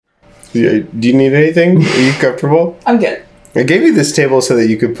Do you need anything? Are you comfortable? I'm good. I gave you this table so that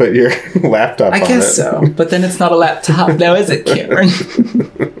you could put your laptop on it. I guess so. But then it's not a laptop now, is it, Cameron?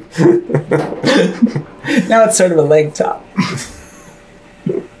 Now it's sort of a leg top.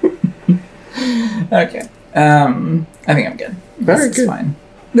 Okay. I think I'm good. Very This good. is fine.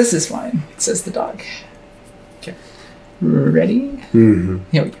 This is fine, says the dog. Okay. Ready? Mm-hmm.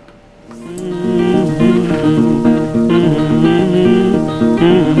 Here we go.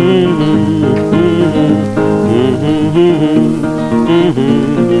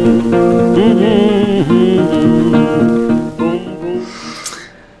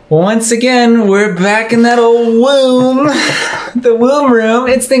 Once again, we're back in that old womb. The womb room.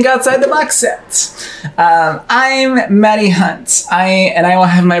 It's Think Outside the Box Set. I'm Maddie Hunt. I will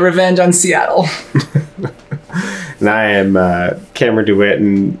have my revenge on Seattle. And I am Cameron DeWitt,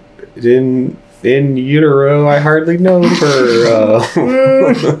 and in utero, I hardly know her.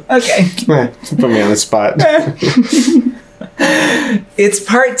 Okay. Put me on the spot. It's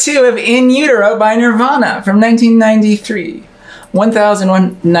part 2 of In Utero by Nirvana from 1993.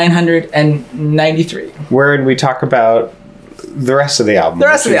 1993. Wherein we talk about the rest of the album. The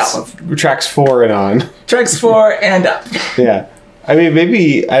rest of the which is album. Tracks 4 and on. Tracks 4 and up. Yeah. I mean,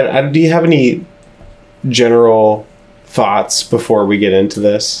 maybe, do you have any general thoughts before we get into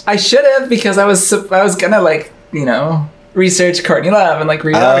this? I should have, because I was gonna research Courtney Love and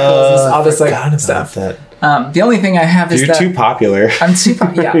read articles and all this stuff. That. The only thing I have is You're that too popular. I'm too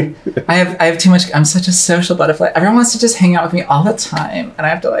yeah. I have too much. I'm such a social butterfly. Everyone wants to just hang out with me all the time, and I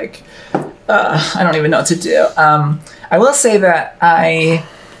have to I don't even know what to do. I will say that I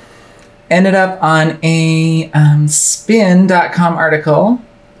ended up on a spin.com article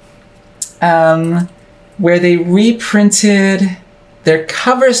where they reprinted their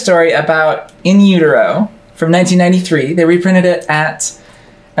cover story about In Utero from 1993. They reprinted it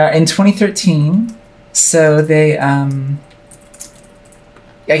in 2013. So they, I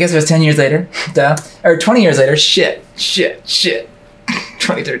guess it was 10 years later, duh. Or 20 years later, shit.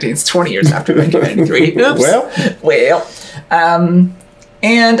 2013 is 20 years after 1993. Oops. Well.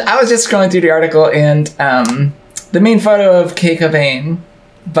 And I was just scrolling through the article, and the main photo of Kurt Cobain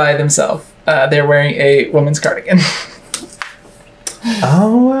by themselves, they're wearing a woman's cardigan.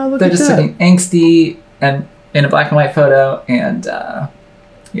 Oh, well, look They're at just that. looking angsty and in a black and white photo, and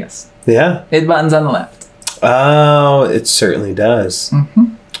yes. Yeah. It buttons on the left. Oh, it certainly does.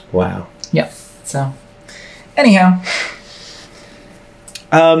 Mm-hmm. Wow. Yep. So, anyhow.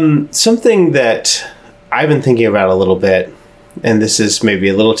 Something that I've been thinking about a little bit, and this is maybe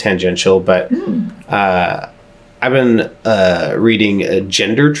a little tangential, but I've been reading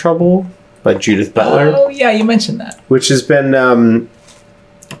Gender Trouble by Judith Butler. Oh, yeah, you mentioned that. Which has been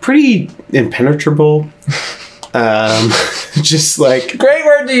pretty impenetrable. Just like... Great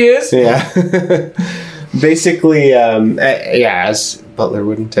word to use. Yeah. Basically, as Butler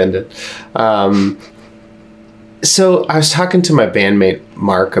would intend it. So I was talking to my bandmate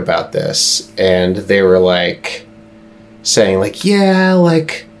Mark about this, and they were saying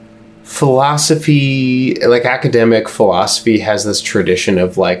philosophy, academic philosophy has this tradition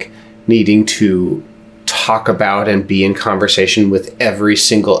of needing to talk about and be in conversation with every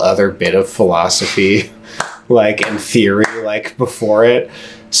single other bit of philosophy, in theory, before it.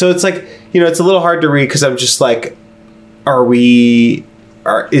 So it's it's a little hard to read because I'm just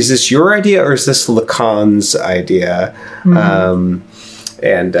is this your idea or is this Lacan's idea? Mm-hmm.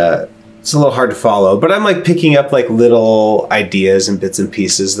 And it's a little hard to follow, but I'm picking up little ideas and bits and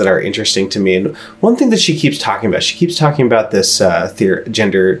pieces that are interesting to me. And one thing that she keeps talking about this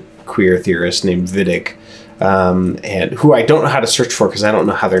gender queer theorist named Vidic, and who I don't know how to search for because I don't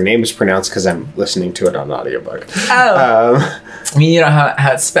know how their name is pronounced because I'm listening to it on audiobook. Oh. I mean, you know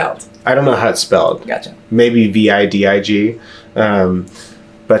how it's spelled. I don't know how it's spelled. Gotcha. Maybe Vidig.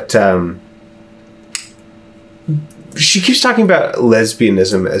 But she keeps talking about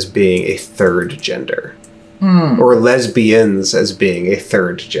lesbianism as being a third gender. Or lesbians as being a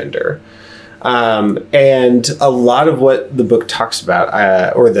third gender. And a lot of what the book talks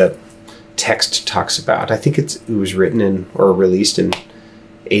about, or the text talks about, I think it was written in or released in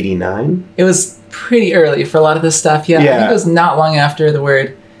 89. It was pretty early for a lot of this stuff. Yeah. I think it was not long after the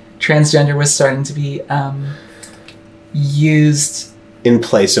word transgender was starting to be used in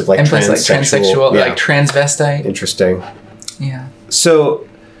place of transsexual, transvestite. Interesting. Yeah. So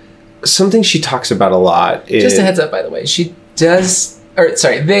something she talks about a lot is... Just a heads up, by the way. They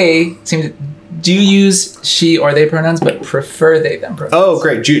seem to do use she or they pronouns, but prefer they them pronouns. Oh,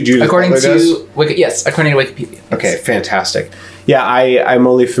 great. Judith according Butler does? Yes, according to Wikipedia. Yes. Okay, fantastic. Yeah, I'm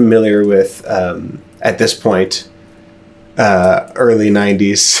only familiar with, at this point, early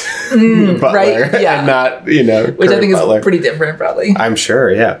 90s Butler. right, yeah. And not, you know, Which I think Butler. is pretty different, probably. I'm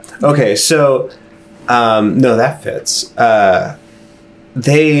sure, yeah. Okay, so, no, that fits.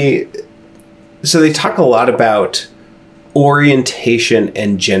 They talk a lot about orientation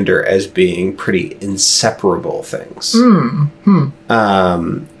and gender as being pretty inseparable things. And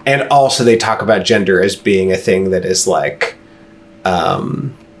also they talk about gender as being a thing that is like,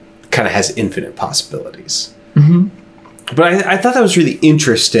 kind of has infinite possibilities. But I thought that was really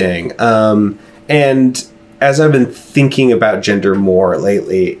interesting. And as I've been thinking about gender more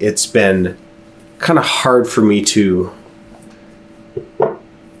lately, it's been kind of hard for me to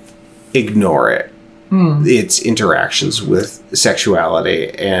ignore it. Its interactions with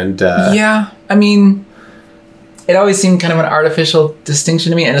sexuality. And yeah, I mean, it always seemed kind of an artificial distinction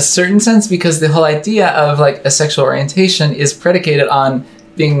to me in a certain sense, because the whole idea of like a sexual orientation is predicated on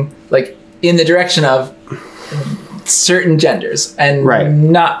being like in the direction of certain genders and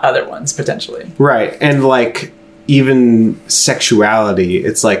not other ones potentially. Right. And like even sexuality,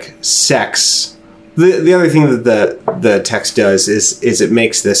 it's like sex. The other thing that the text does is it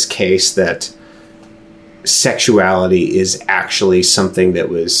makes this case that sexuality is actually something that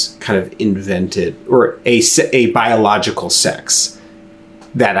was kind of invented, or a biological sex.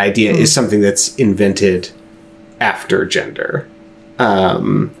 That idea is something that's invented after gender,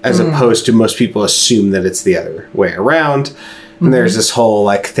 as opposed to most people assume that it's the other way around. And there's this whole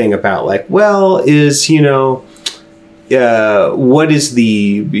like thing about like, well, is, you know, what is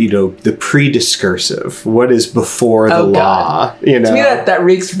the, you know, the pre-discursive? What is before the law? You know, to me that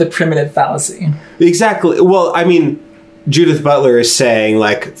reeks of the primitive fallacy. Exactly. Well, I mean, Judith Butler is saying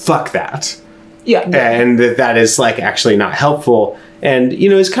like, fuck that. Yeah. And that is like actually not helpful. And, you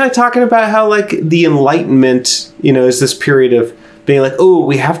know, he's kind of talking about how like the Enlightenment, you know, is this period of being like, oh,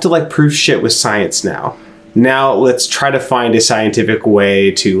 we have to like prove shit with science now. Now let's try to find a scientific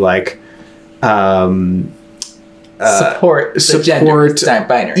way to like, support the gender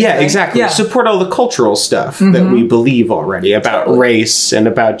binary. Yeah, right? exactly. Yeah. Support all the cultural stuff that we believe already about race and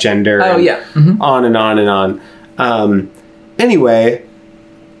about gender. Oh, and yeah. on and on and on. Anyway,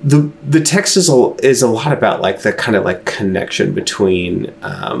 the text is a lot about like the kind of like connection between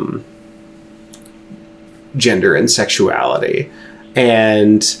gender and sexuality.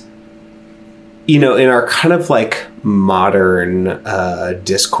 And, you know, in our kind of like modern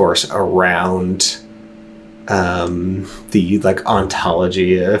discourse around the like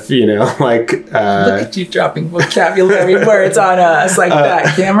ontology of, you know, like look at you dropping vocabulary words on us like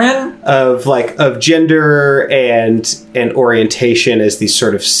that, Cameron. Of gender and orientation as these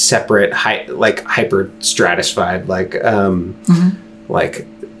sort of separate hyper stratified like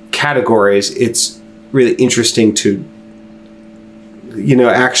categories. It's really interesting to, you know,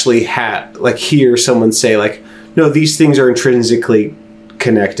 actually hear someone say like, no, these things are intrinsically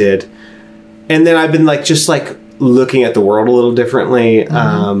connected. And then I've been like just like looking at the world a little differently,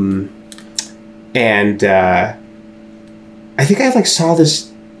 and I think I like saw this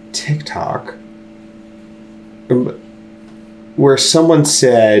TikTok where someone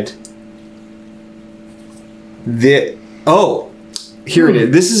said that. Oh, here it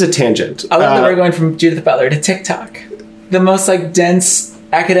is. This is a tangent. I love that we're going from Judith Butler to TikTok, the most like dense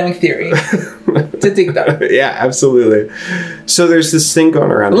academic theory to TikTok. Yeah, absolutely. So there's this thing going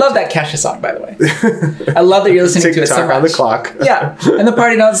around. I love that Kesha song, by the way. I love that you're listening to it so much. On the clock. Yeah, and the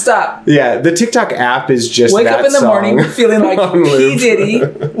party don't stop. Yeah, the TikTok app is just wake that up in the song morning feeling like P. Diddy.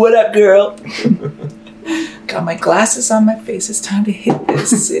 What up, girl? Got my glasses on my face. It's time to hit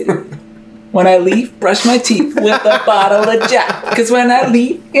this city. When I leave, brush my teeth with a bottle of Jack. Because when I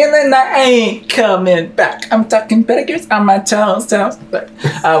leave in the night, I ain't coming back. I'm talking pedicures on my toes. But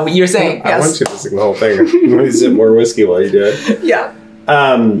you're saying, yes. I want you to sing the whole thing. You want to sip more whiskey while you do it? Yeah.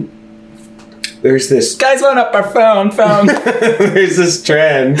 There's this... Guys, load up our phone. There's this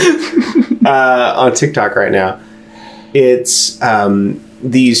trend on TikTok right now. It's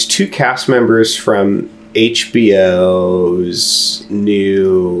these two cast members from HBO's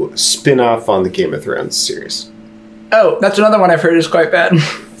new spin-off on the Game of Thrones series. Oh, that's another one I've heard is quite bad.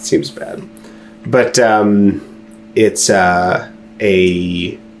 Seems bad. But it's a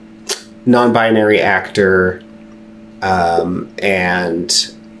non-binary actor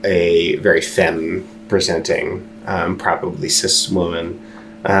and a very femme-presenting, probably cis woman.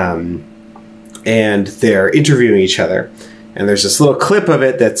 And they're interviewing each other. And there's this little clip of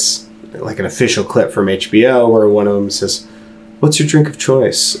it that's like an official clip from HBO where one of them says, "What's your drink of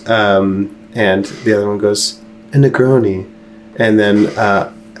choice?" And the other one goes, "A Negroni." And then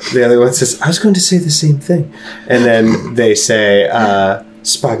the other one says, "I was going to say the same thing." And then they say,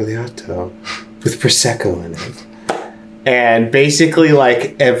 "Spagliato with Prosecco in it." And basically,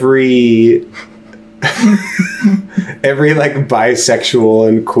 like, every like bisexual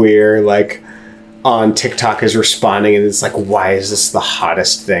and queer, like, on TikTok is responding, and it's like, why is this the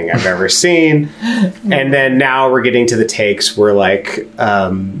hottest thing I've ever seen? And then now we're getting to the takes where, like,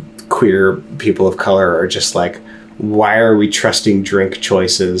 queer people of color are just like, why are we trusting drink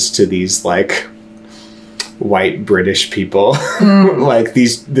choices to these, like, white British people? Like,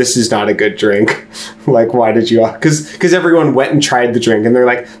 this is not a good drink. Like, why did you... Because everyone went and tried the drink, and they're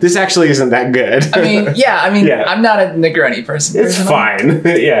like, this actually isn't that good. I mean, yeah. I'm not a Negroni person. It's fine.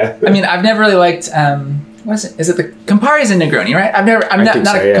 Yeah. I mean, I've never really liked... what is it? Is it the Campari's a Negroni, right? I'm not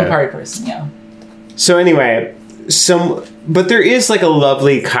a Campari person, yeah. So anyway, but there is, like, a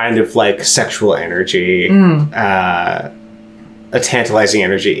lovely kind of, like, sexual energy, a tantalizing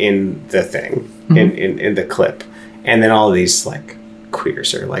energy in the thing, in the clip. And then all of these, like,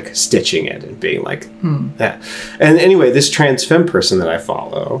 queers are, like, stitching it and being like that. And anyway, this trans femme person that I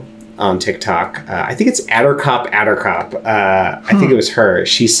follow on TikTok, I think it's Addercop. I think it was her.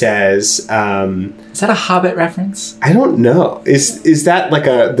 She says... is that a Hobbit reference? I don't know. Is that, like,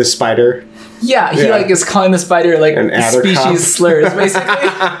 the spider... Yeah, he like is calling the spider like species slurs, basically.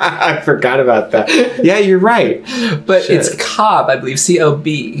 I forgot about that. Yeah, you're right. But it's Cobb, I believe,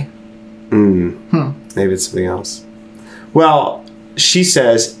 C-O-B. Maybe it's something else. Well, she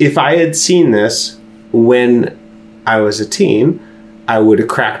says, if I had seen this when I was a teen, I would have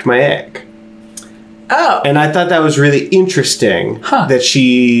cracked my egg. Oh. And I thought that was really interesting that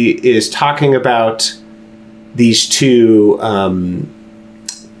she is talking about these two...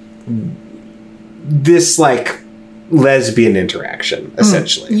 this, like, lesbian interaction,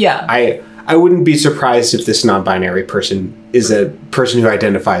 essentially. Yeah. I wouldn't be surprised if this non-binary person is a person who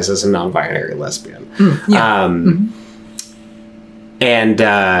identifies as a non-binary lesbian. And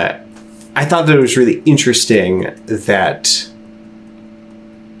I thought that it was really interesting that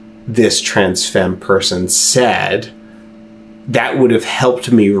this trans femme person said that would have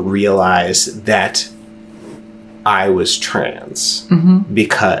helped me realize that I was trans.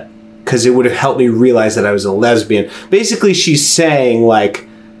 Because it would have helped me realize that I was a lesbian. Basically, she's saying, like,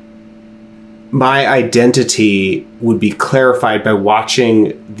 my identity would be clarified by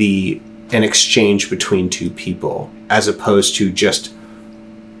watching an exchange between two people, as opposed to just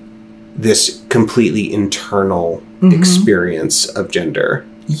this completely internal experience of gender.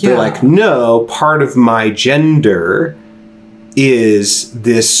 Yeah. They're like, no, part of my gender is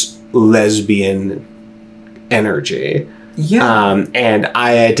this lesbian energy. Yeah. And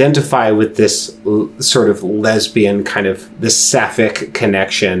I identify with this sort of lesbian kind of this sapphic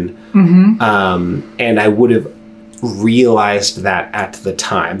connection. And I would have realized that at the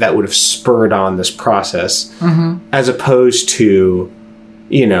time. That would have spurred on this process, as opposed to,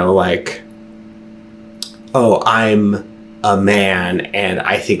 you know, like, oh, I'm a man and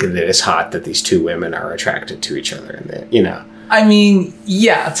I think that it's hot that these two women are attracted to each other. And, you know. I mean,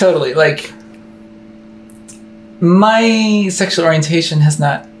 yeah, totally. Like, my sexual orientation has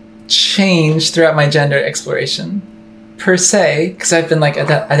not changed throughout my gender exploration, per se, because I've been, like,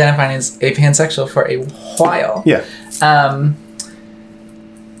 identifying as a pansexual for a while. Yeah.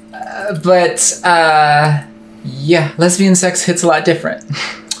 Yeah, lesbian sex hits a lot different.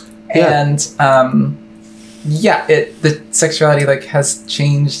 And, the sexuality, like, has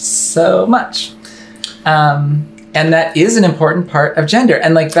changed so much. And that is an important part of gender.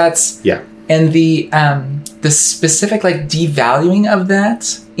 And, like, that's... Yeah. And the specific, like, devaluing of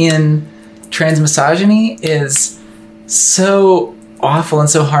that in trans misogyny is so awful and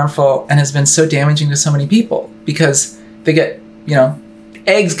so harmful and has been so damaging to so many people, because they get, you know,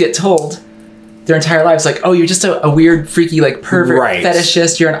 eggs get told their entire lives, like, oh, you're just a weird, freaky, like, pervert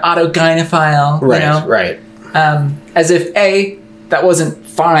fetishist, you're an autogynephile, you know? Right. As if, A, that wasn't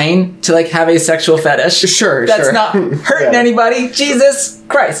fine to, like, have a sexual fetish. That's not hurting anybody. Jesus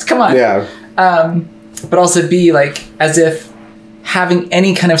Christ, come on. Yeah. But also B, like, as if having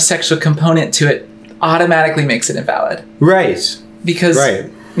any kind of sexual component to it automatically makes it invalid. Right. Because,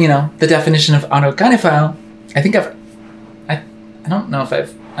 you know, the definition of autogynephile, I think I don't know if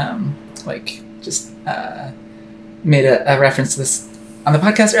I've, made a reference to this on the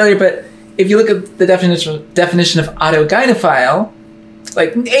podcast earlier, but if you look at the definition of autogynephile,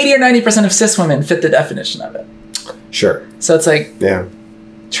 like 80 or 90% of cis women fit the definition of it. Sure. So it's like... Yeah.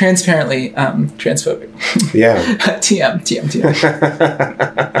 Transparently transphobic. Yeah. TM.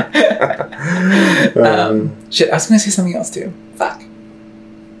 Shit, I was going to say something else too. Fuck.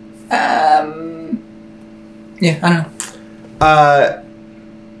 Yeah, I don't know.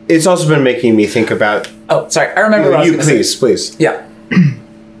 It's also been making me think about... Oh, sorry. I remember what I was gonna say. Please. Yeah.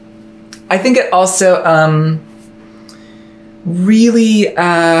 I think it also... really,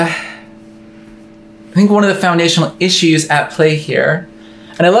 I think one of the foundational issues at play here,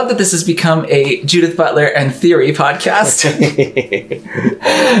 and I love that this has become a Judith Butler and theory podcast.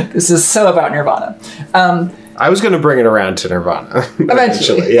 This is so about Nirvana. I was going to bring it around to Nirvana.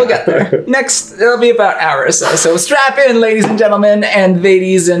 Eventually, we'll get there. Next, it'll be about an hour or so. So strap in, ladies and gentlemen, and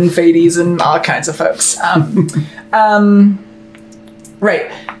Vadies and Fadies and all kinds of folks.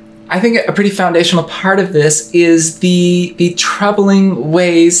 Right. I think a pretty foundational part of this is the troubling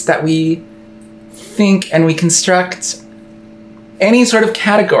ways that we think and we construct any sort of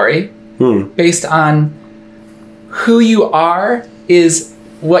category based on who you are is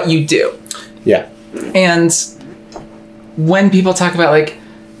what you do. Yeah. And when people talk about, like,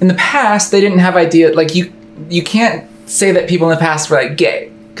 in the past, they didn't have idea, like, you can't say that people in the past were, like, gay.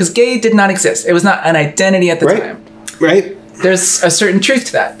 Because gay did not exist. It was not an identity at the time. Right. There's a certain truth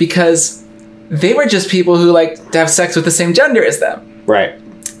to that, because they were just people who liked to have sex with the same gender as them. Right.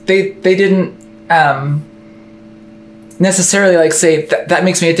 They didn't necessarily, like, say, that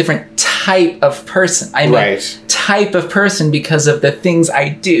makes me a different type of person. I'm a type of person because of the things I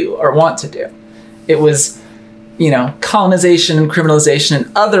do or want to do. It was, colonization and criminalization and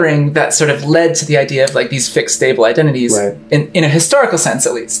othering that sort of led to the idea of, like, these fixed, stable identities in a historical sense,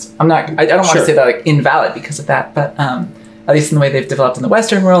 at least. I don't want to say that, like, invalid because of that, but at least in the way they've developed in the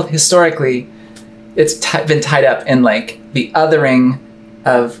Western world, historically, it's been tied up in, like, the othering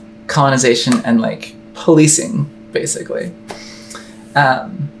of colonization and, like, policing, basically.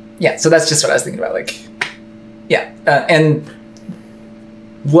 So that's just what I was thinking about, like, and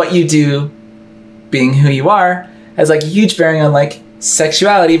what you do being who you are has, like, a huge bearing on, like,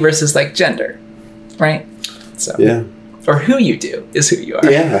 sexuality versus, like, gender, right? So or who you do is who you are.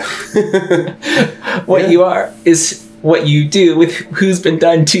 What you are is what you do with who's been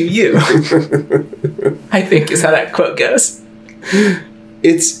done to you. I think is how that quote goes.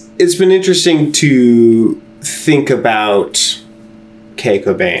 It's been interesting to think about Kay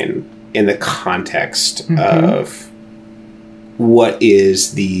Cobain in the context of what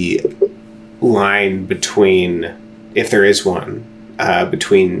is the line between, if there is one,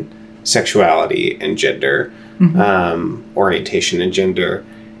 between sexuality and gender, orientation and gender.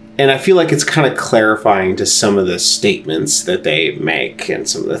 And I feel like it's kind of clarifying to some of the statements that they make and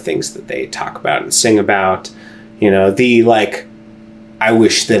some of the things that they talk about and sing about. The, like, I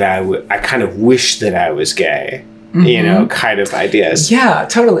kind of wish that I was gay, kind of ideas. Yeah,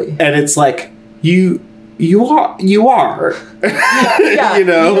 totally. And it's like, you are. You are,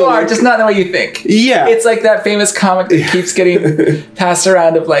 just not the way you think. Yeah. It's like that famous comic that keeps getting passed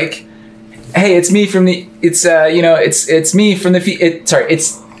around of, like, hey, it's me from the, it's me from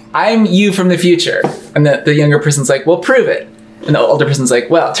the, I'm you from the future. And the younger person's like, well, prove it. And the older person's like,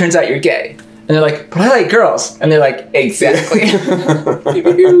 well, it turns out you're gay. And they're like, but I like girls. And they're like, exactly.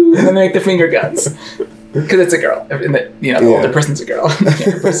 And then they make the finger guns. Because it's a girl. And the older person's a girl. The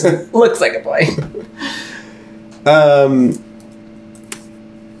younger person looks like a boy. I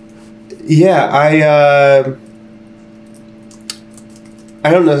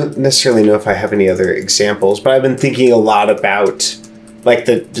don't necessarily know if I have any other examples, but I've been thinking a lot about, like,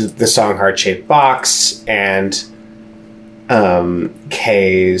 the song Heart-Shaped Box and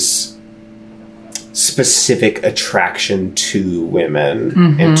Kay's specific attraction to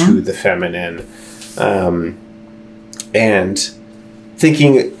women and to the feminine, and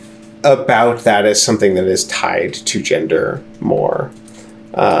thinking about that as something that is tied to gender more,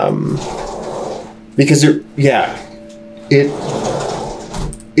 because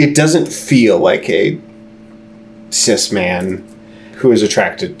it doesn't feel like a cis man who is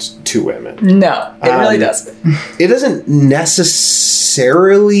attracted to women. No, it really doesn't. It doesn't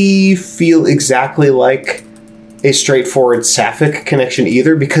necessarily feel exactly like a straightforward sapphic connection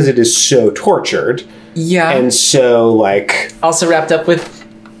either, because it is so tortured. Yeah. And so, like, also wrapped up with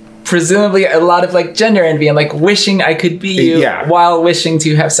presumably a lot of, like, gender envy and, like, wishing I could be you while wishing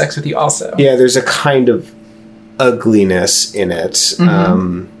to have sex with you also. Yeah, there's a kind of ugliness in it.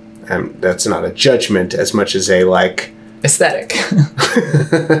 And that's not a judgment as much as a, like, aesthetic.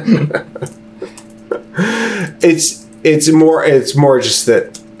 It's more just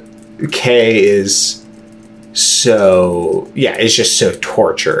that Kay is is just so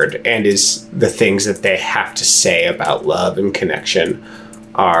tortured, and is the things that they have to say about love and connection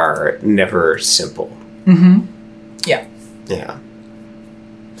are never simple. Yeah.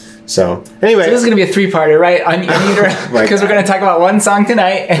 So anyway, this is going to be a 3-parter, right? Because we're going to talk about one song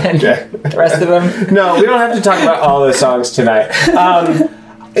tonight and the rest of them. No, we don't have to talk about all the songs tonight.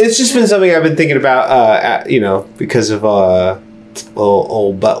 It's just been something I've been thinking about, because of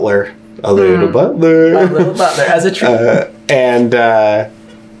old Butler, a little Butler, as a tree. And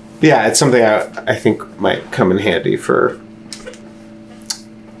yeah, it's something I think might come in handy for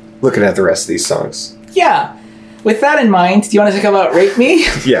looking at the rest of these songs. Yeah. With that in mind, do you want to talk about Rape Me?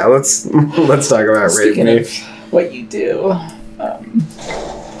 Yeah, let's talk about Rape Speaking Me. of what you do.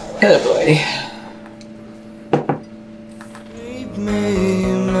 Oh boy. Rape me,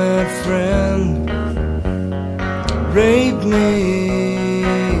 my friend. Rape me.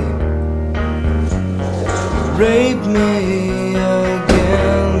 Rape me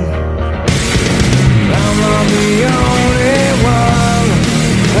again. I'm not the only one.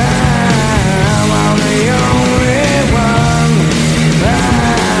 I'm not the only one.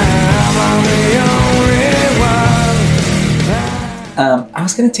 I'm not the only one. I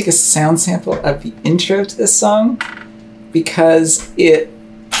was going to take a sound sample of the intro to this song because it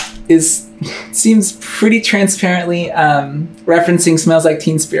seems pretty transparently referencing Smells Like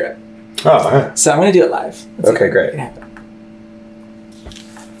Teen Spirit. Oh, So I'm going to do it live. Let's see okay, if great. it can happen.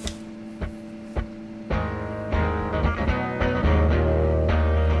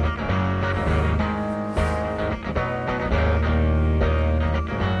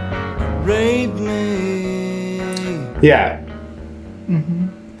 Rape me. Yeah.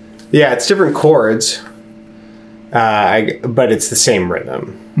 Yeah, it's different chords, but it's the same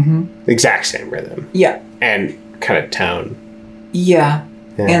rhythm. Exact same rhythm. Yeah. And kind of tone. Yeah.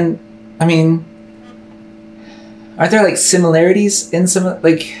 Yeah. And, I mean, aren't there, like, similarities in some,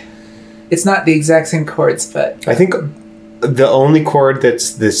 like, it's not the exact same chords, but... I think the only chord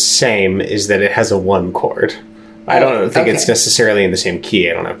that's the same is that it has a 1 chord. I don't think it's Okay. necessarily in the same key.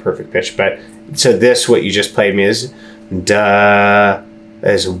 I don't have perfect pitch, but so this, what you just played me is duh,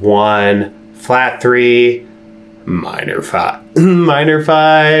 is 1, flat 3, minor 5, minor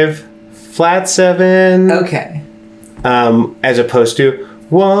 5, flat 7. Okay. As opposed to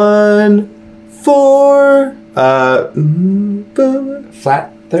 1, 4,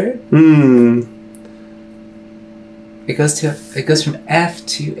 Flat third? It goes from F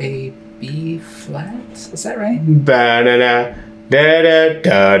to a B flat. Is that right? ba da da da da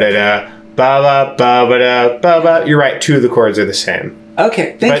da da da ba ba ba ba da ba ba. You're right. 2 of the chords are the same,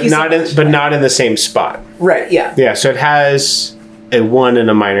 Okay. Thank but you. not not in the same spot. Right. Yeah. Yeah. So it has a 1 and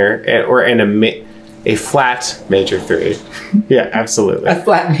a minor, or in a flat major 3. Yeah, absolutely. A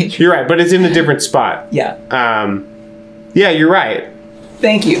flat major. You're right, but it's in a different spot. Yeah. Yeah, you're right.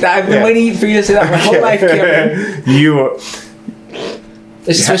 Thank you. I've been Yeah. waiting for you to say that my whole life, Cameron. You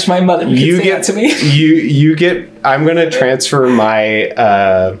I just wish my mother could you say get that to me. you get. I'm gonna transfer my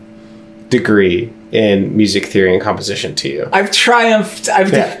degree in music theory and composition to you. I've triumphed.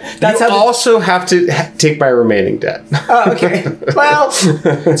 Yeah. That's you how. also have to take my remaining debt. Oh, okay. Well,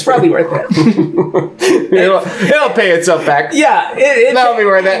 it's probably worth it. it'll pay itself back. Yeah, it That'll be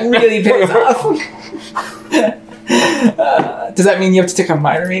worth it. Really pays off. Does that mean you have to take on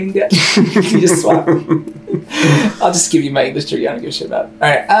my remaining debt? You just swap. I'll just give you my English degree. I don't give a shit about it. All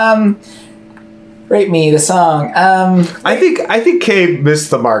right. Rate Me, the song. I think Kay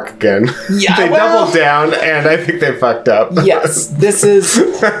missed the mark again. Yeah, They well- doubled down, and I think they fucked up. Yes, this is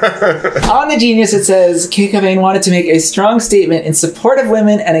on the Genius. It says Kay Cobain wanted to make a strong statement in support of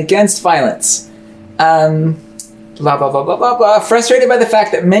women and against violence. Blah blah blah blah blah blah. Frustrated by the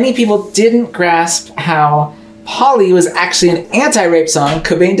fact that many people didn't grasp how Polly was actually an anti-rape song,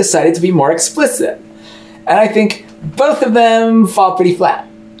 Cobain decided to be more explicit, and I think both of them fall pretty flat.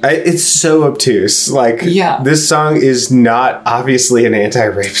 It's so obtuse. Like, Yeah. this song is not obviously an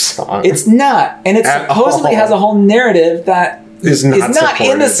anti-rape song. It's not, and it At supposedly all. has a whole narrative that Is not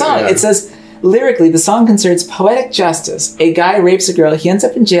in the supported, song. yeah. It says lyrically, the song concerns poetic justice. A guy rapes a girl, he ends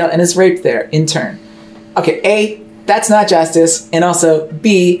up in jail and is raped there in turn. Okay, A, that's not justice, and also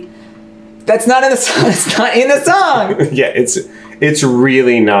B, that's not in the song. It's not in the song. Yeah, it's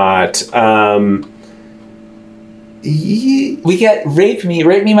really not. We get rape me,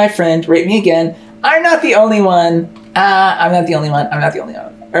 my friend, rape me again. I'm not the only one. I'm not the only one. I'm not the only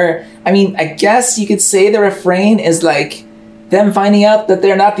one. Or, I mean, I guess you could say the refrain is like them finding out that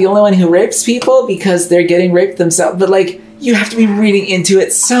they're not the only one who rapes people because they're getting raped themselves. But like, you have to be reading into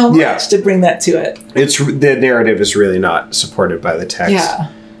it so much Yeah. to bring that to it. The narrative is really not supported by the text. Yeah.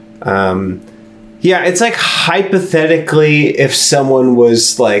 Yeah, it's like hypothetically, if someone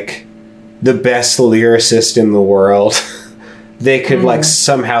was like the best lyricist in the world, they could like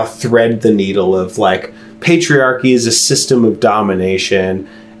somehow thread the needle of like patriarchy is a system of domination,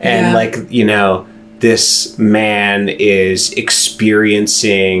 and Yeah. like, you know, this man is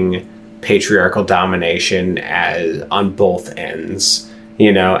experiencing patriarchal domination as on both ends,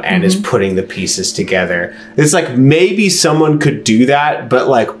 you know, and is putting the pieces together. It's like maybe someone could do that, but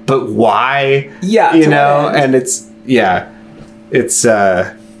why? Yeah. You to know, what end? and it's, yeah. It's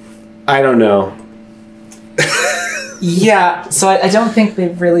I don't know. Yeah, so I don't think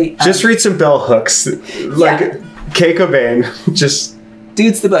they've really... Just read some bell hooks. Like, Kay Cobain, just...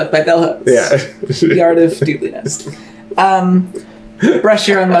 Dude's the Book by Bell Hooks. Yeah. The Art of Doodliness. Brush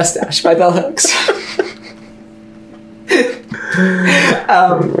Your Own Mustache by Bell Hooks.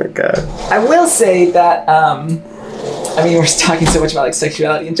 Oh my god. I will say that, I mean, we're talking so much about like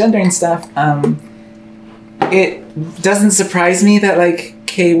sexuality and gender and stuff. It doesn't surprise me that like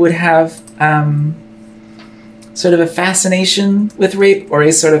Kay would have sort of a fascination with rape or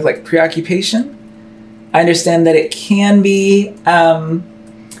a sort of like preoccupation. I understand that it can be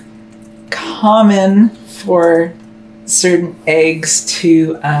common for certain eggs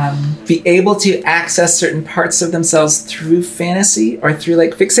to be able to access certain parts of themselves through fantasy or through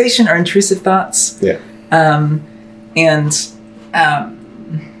like fixation or intrusive thoughts. Yeah.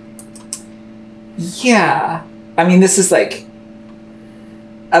 Yeah. I mean, this is like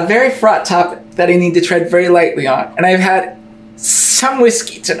a very fraught topic that I need to tread very lightly on. And I've had some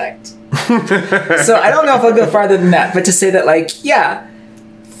whiskey tonight. So I don't know if I'll go farther than that. But to say that, like, yeah,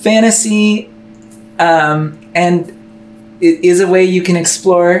 fantasy and it is a way you can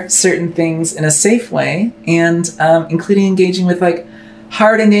explore certain things in a safe way, and including engaging with like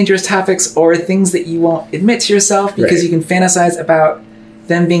hard and dangerous topics or things that you won't admit to yourself because you can fantasize about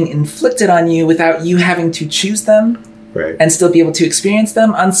them being inflicted on you without you having to choose them and still be able to experience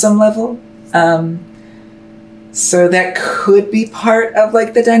them on some level. So that could be part of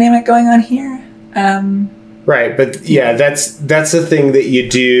like the dynamic going on here. Right, but yeah, that's the thing that you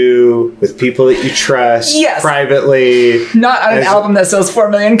do with people that you trust privately. Not on an album that sells 4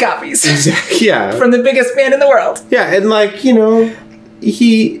 million copies. Exactly. Yeah. From the biggest band in the world. Yeah, and like, you know,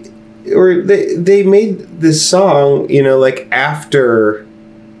 they made this song, you know, like after,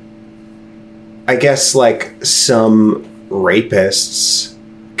 I guess, like some rapists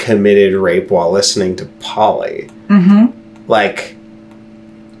committed rape while listening to Polly. Mm-hmm. Like,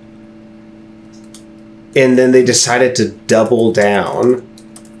 and then they decided to double down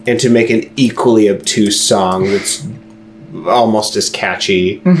and to make an equally obtuse song that's almost as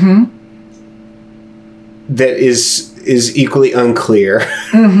catchy. Mm-hmm. That is equally unclear.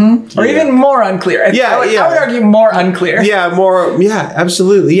 Mm-hmm. Or even more unclear. I would argue more unclear. Yeah,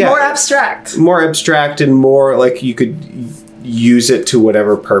 absolutely. Yeah. More abstract. More abstract and more like you could use it to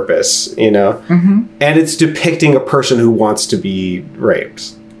whatever purpose, you know? Mm-hmm. And it's depicting a person who wants to be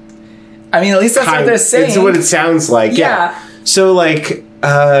raped. I mean, at least that's what they're saying. It's what it sounds like. Yeah. So, like,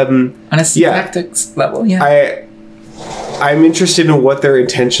 on a syntactic level, I'm interested in what their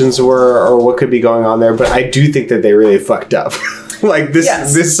intentions were or what could be going on there, but I do think that they really fucked up. Like,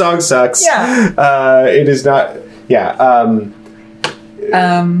 this song sucks. Yeah. It is not. Yeah.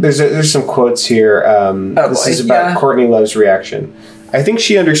 There's some quotes here. This is about Courtney Love's reaction. I think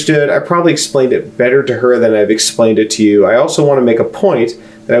she understood. I probably explained it better to her than I've explained it to you. I also want to make a point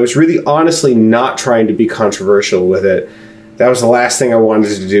that I was really honestly not trying to be controversial with it. That was the last thing I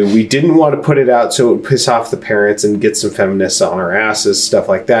wanted to do. We didn't want to put it out so it would piss off the parents and get some feminists on our asses, stuff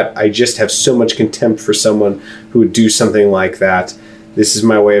like that. I just have so much contempt for someone who would do something like that. This is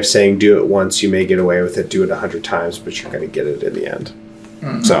my way of saying do it once, you may get away with it. Do it 100 times, but you're going to get it in the end.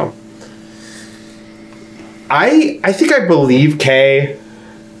 Mm-hmm. So, I think I believe Kay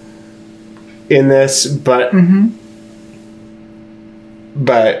in this, but... Mm-hmm.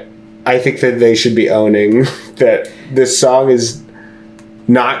 But I think that they should be owning that this song is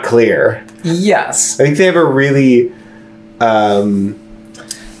not clear. Yes. I think they have a really...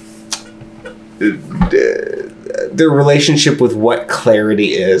 their relationship with what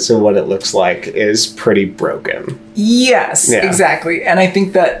clarity is and what it looks like is pretty broken. Yes, exactly. And I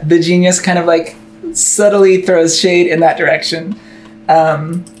think that the genius kind of like subtly throws shade in that direction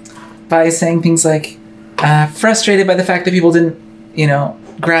by saying things like, frustrated by the fact that people didn't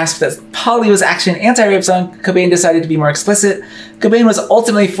grasp that Polly was actually an anti-rape song, Cobain decided to be more explicit. Cobain was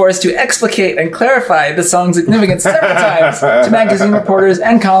ultimately forced to explicate and clarify the song's significance several times to magazine reporters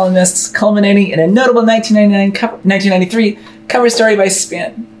and columnists, culminating in a notable 1993 cover story by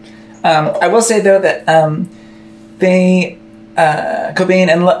Spin. I will say, though, that Cobain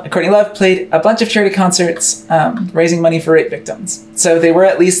and Courtney Love played a bunch of charity concerts raising money for rape victims. So they were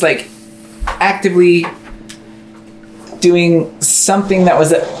at least like actively doing something that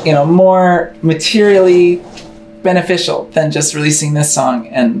was, more materially beneficial than just releasing this song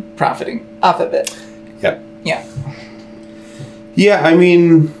and profiting off of it. Yep. Yeah. Yeah, I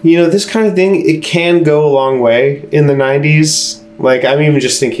mean, this kind of thing, it can go a long way in the 90s. Like, I'm even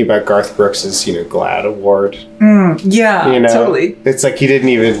just thinking about Garth Brooks's, GLAAD award. Yeah, totally. It's like he didn't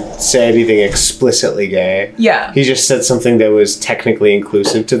even say anything explicitly gay. Yeah. He just said something that was technically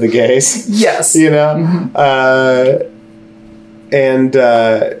inclusive to the gays. Yes.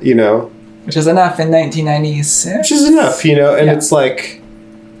 Which is enough in 1996. Which is enough, and it's like,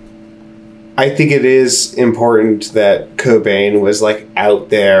 I think it is important that Cobain was like out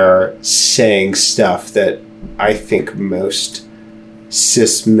there saying stuff that I think most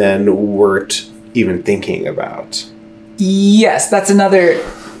cis men weren't even thinking about. Yes, that's another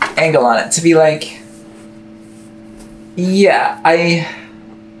angle on it, to be like, yeah, I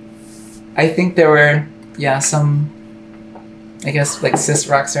think there were, some, I guess, like, cis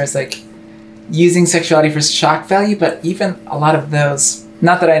rock stars, like, using sexuality for shock value, but even a lot of those,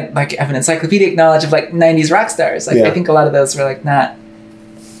 not that I, like, have an encyclopedic knowledge of, like, 90s rock stars, like, I think a lot of those were, like, not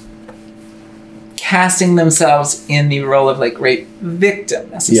casting themselves in the role of, like, rape victim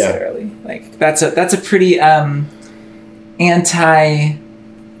necessarily. Like, that's a pretty anti,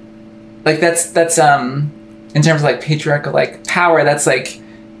 like, that's in terms of, like, patriarchal, like, power, that's like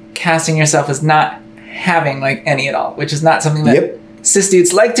casting yourself as not having, like, any at all, which is not something that cis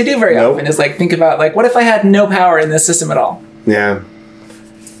dudes like to do very often, is like, think about, like, what if I had no power in this system at all? Yeah,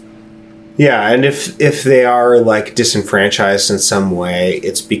 and if they are, like, disenfranchised in some way,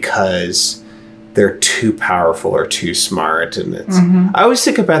 it's because they're too powerful or too smart. And it's, I always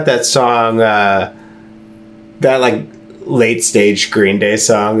think about that song, that, like, late stage Green Day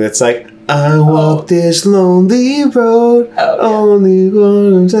song that's like, I walk this lonely road, only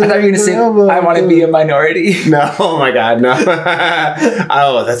one. I thought you were going to sing, I want to be a minority. No, oh my God, no.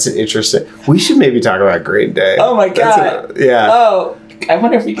 Oh, that's an interesting. We should maybe talk about Green Day. Oh my God. Yeah. Oh, I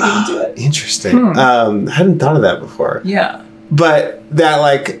wonder if we can even do it. Interesting. I hadn't thought of that before. Yeah. But that,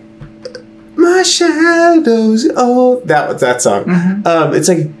 like, my shadows, that song. It's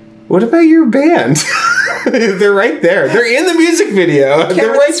like, what about your band? They're right there. They're in the music video.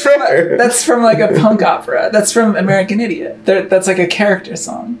 They're right there. That's from, like, a punk opera. That's from American Idiot. That's like a character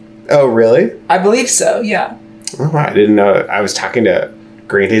song. Oh, really? I believe so, yeah. Oh, I didn't know. I was talking to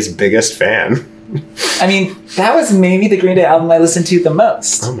Green Day's biggest fan. I mean, that was maybe the Green Day album I listened to the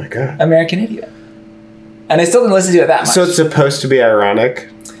most. Oh my God. American Idiot. And I still didn't listen to it that much. So it's supposed to be ironic?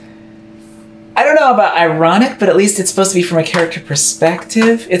 I don't know about ironic, but at least it's supposed to be from a character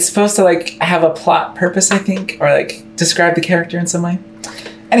perspective. It's supposed to, like, have a plot purpose, I think, or, like, describe the character in some way.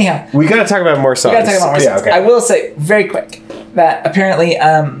 Anyhow. We gotta talk about more songs. Okay. I will say, very quick, that apparently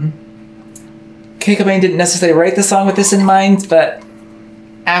Kurt Cobain didn't necessarily write the song with this in mind, but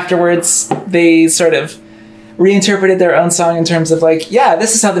afterwards they sort of reinterpreted their own song in terms of, like,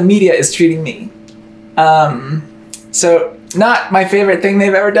 this is how the media is treating me. So not my favorite thing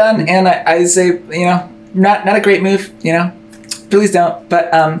they've ever done, and I say, not a great move, please don't.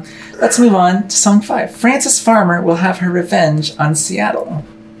 But let's move on to song 5. Frances Farmer will have her revenge on Seattle.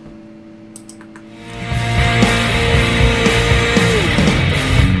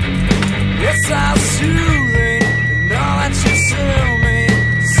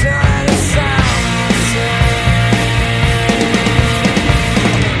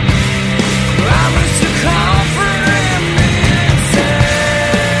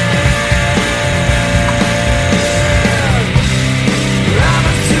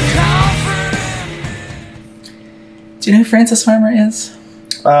 Do you know who Frances Farmer is?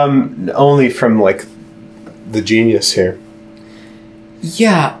 Only from, like, The Genius here.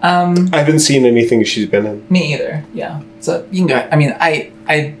 Yeah. I haven't seen anything she's been in. Me either. Yeah. So you can go. I mean,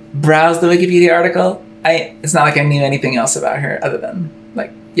 I browsed the Wikipedia article. It's not like I knew anything else about her other than,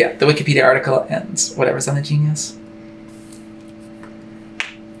 like, the Wikipedia article and whatever's on The Genius.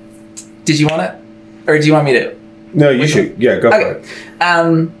 Did you want it, or do you want me to? No, you should. Yeah, go for it.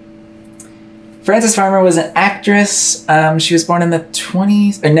 Frances Farmer was an actress. She was born in the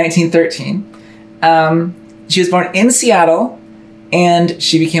 1913. She was born in Seattle, and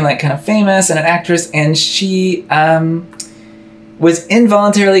she became, like, kind of famous and an actress, and she was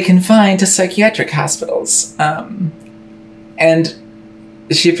involuntarily confined to psychiatric hospitals. And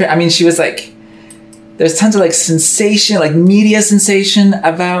she was, like, there's tons of, like, sensation, like, media sensation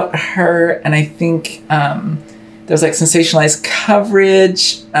about her, and I think there's, like, sensationalized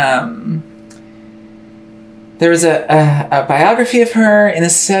coverage. There was a biography of her in the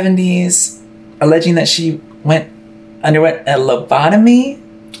 70s alleging that she underwent a lobotomy,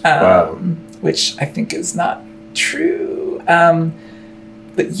 which I think is not true.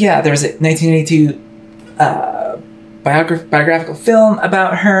 But yeah, there was a 1982 biographical film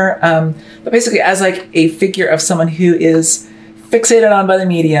about her. But basically, as, like, a figure of someone who is fixated on by the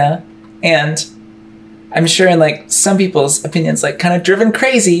media and I'm sure in like some people's opinions, like kind of driven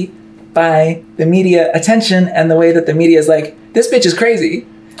crazy by the media attention and the way that the media is like, this bitch is crazy.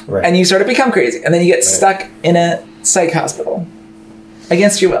 Right. And you sort of become crazy. And then you get stuck in a psych hospital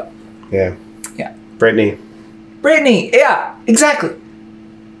against your will. Yeah. Yeah. Britney. Yeah, exactly.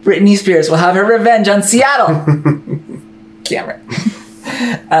 Britney Spears will have her revenge on Seattle. Cameron.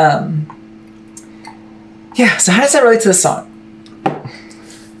 Yeah, so how does that relate to the song?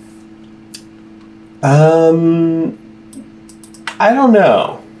 I don't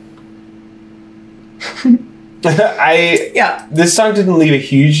know. This song didn't leave a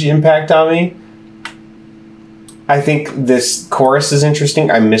huge impact on me. I think this chorus is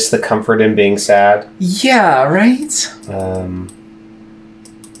interesting. I miss the comfort in being sad. Yeah, right?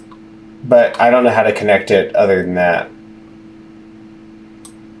 But I don't know how to connect it other than that.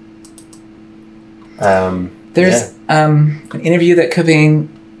 There's an interview that Cobain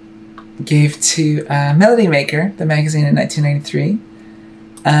gave to Melody Maker, the magazine, in 1993.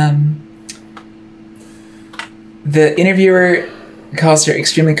 The interviewer calls her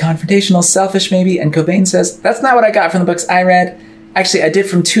extremely confrontational, selfish maybe, and Cobain says, "That's not what I got from the books I read. Actually, I did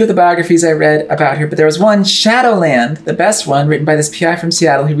from 2 of the biographies I read about her, but there was one, Shadowland, the best one, written by this PI from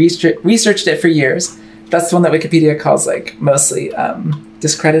Seattle who researched it for years. That's the one that Wikipedia calls, like, mostly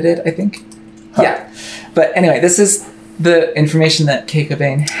discredited, I think. Huh. Yeah. But anyway, this is the information that Kay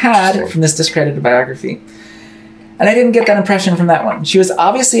Cobain had from this discredited biography. And I didn't get that impression from that one. She was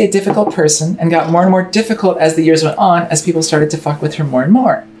obviously a difficult person and got more and more difficult as the years went on as people started to fuck with her more and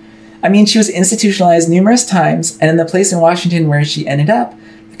more. I mean, she was institutionalized numerous times, and in the place in Washington where she ended up,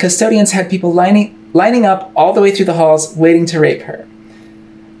 the custodians had people lining up all the way through the halls waiting to rape her.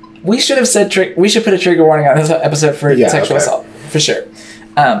 We should have said we should put a trigger warning on this episode for sexual assault, for sure.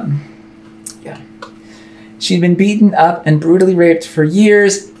 She'd been beaten up and brutally raped for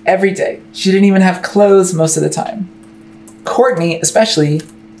years, every day. She didn't even have clothes most of the time. Courtney, especially,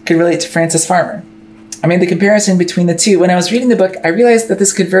 could relate to Frances Farmer. I made the comparison between the two. When I was reading the book, I realized that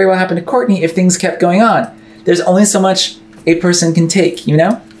this could very well happen to Courtney if things kept going on. There's only so much a person can take, you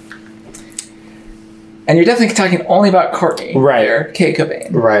know? And you're definitely talking only about Courtney. Right. Here, Kay Cobain.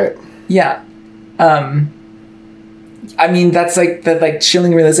 Right. Yeah. I mean, that's like the like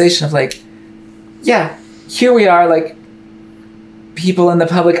chilling realization of like, yeah, here we are, like, people in the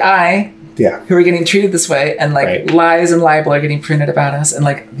public eye who are getting treated this way, and like lies and libel are getting printed about us, and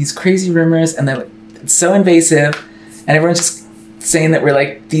like these crazy rumors, and they're like, it's so invasive, and everyone's just saying that we're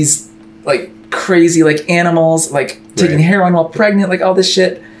like these like crazy like animals, like taking heroin while pregnant, like all this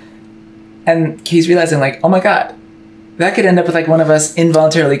shit. And he's realizing like, oh my god, that could end up with like one of us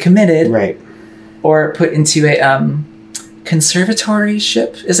involuntarily committed, or put into a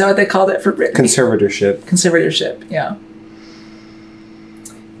conservatorship. Is that what they called it for Britney? Conservatorship, yeah.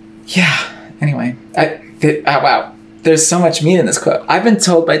 Yeah, anyway. Wow. There's so much meat in this quote. I've been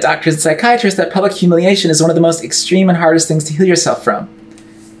told by doctors and psychiatrists that public humiliation is one of the most extreme and hardest things to heal yourself from.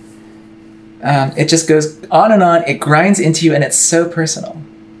 It just goes on and on. It grinds into you, and it's so personal.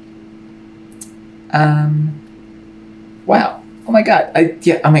 Wow. Oh my god. They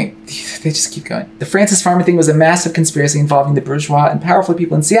just keep going. The Frances Farmer thing was a massive conspiracy involving the bourgeois and powerful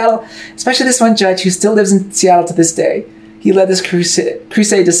people in Seattle, especially this one judge who still lives in Seattle to this day. He led this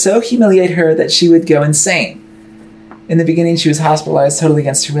crusade to so humiliate her that she would go insane. In the beginning, she was hospitalized totally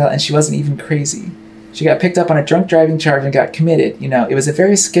against her will, and she wasn't even crazy. She got picked up on a drunk driving charge and got committed. You know, it was a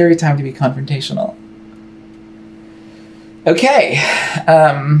very scary time to be confrontational. Okay.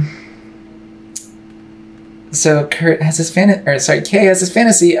 So Kay has this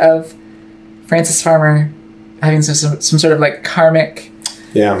fantasy of Frances Farmer having some sort of like karmic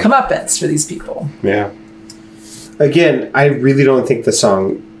comeuppance for these people. Yeah. Again, I really don't think the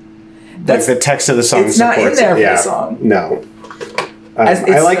song, like the text of the song, it's not in there for the song. No.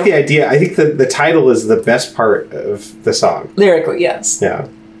 I like the idea. I think the title is the best part of the song. Lyrically, yes. Yeah.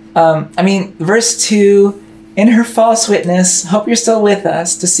 I mean, verse 2, in her false witness, hope you're still with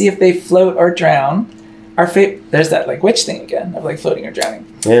us to see if they float or drown. There's that like witch thing again of like floating or drowning.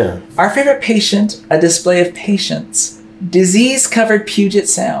 Yeah. Our favorite patient, a display of patience, disease-covered Puget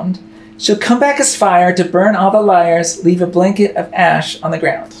Sound. She'll come back as fire to burn all the liars, leave a blanket of ash on the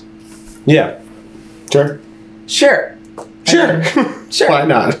ground. Yeah. Sure. Sure. Why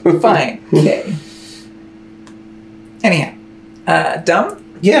not? Fine. Okay. Anyhow. Dumb?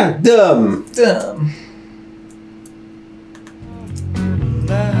 Yeah, dumb.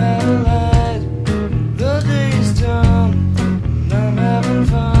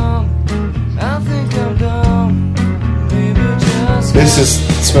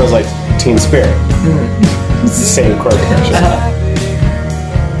 This smells like Teen Spirit. It's the same chord progression.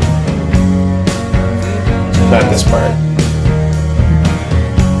 Not this part.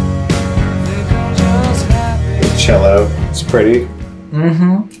 The cello. It's pretty.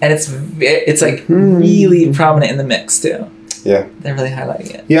 And it's like really prominent in the mix too. Yeah. They're really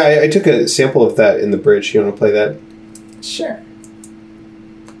highlighting it. Yeah, I took a sample of that in the bridge. You want to play that? Sure.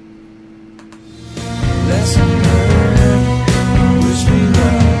 Lesson learned, wish me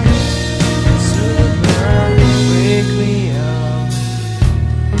luck. Silver burn, wake me up.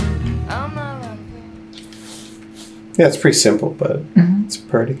 I'm not like that. Yeah, it's pretty simple, but it's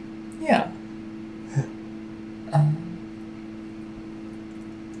pretty. Yeah.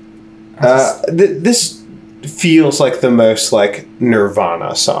 This feels like the most like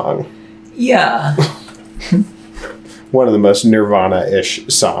Nirvana song. Yeah. One of the most Nirvana-ish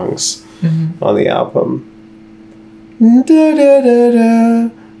songs on the album. Da, da, da, da,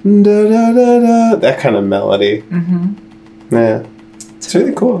 da, da, da, da. That kind of melody. Yeah. It's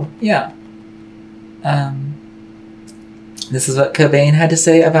really cool. Yeah. This is what Cobain had to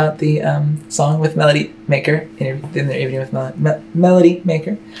say about the song with Melody Maker, in their evening with Melody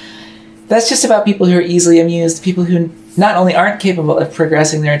Maker. That's just about people who are easily amused, people who not only aren't capable of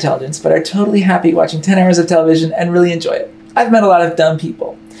progressing their intelligence, but are totally happy watching 10 hours of television and really enjoy it. I've met a lot of dumb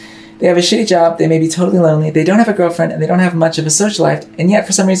people. They have a shitty job, they may be totally lonely, they don't have a girlfriend, and they don't have much of a social life, and yet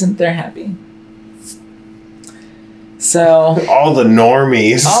for some reason they're happy. So... All the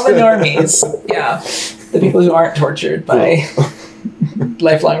normies. All the normies, yeah. The people who aren't tortured by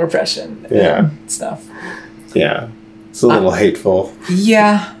lifelong repression and stuff. Yeah. It's a little hateful.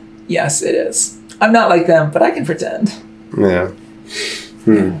 Yeah. Yes, it is. I'm not like them, but I can pretend. Yeah.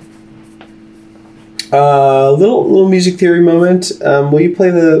 Little music theory moment. Will you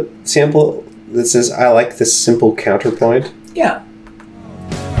play the sample that says, I like this simple counterpoint? Yeah.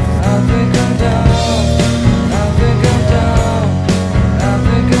 I think I'm down. I think I'm down. I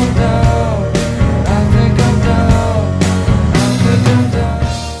think I'm down. I think I'm down. I think I'm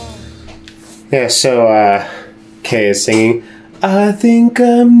down. Yeah, so Kay is singing, I think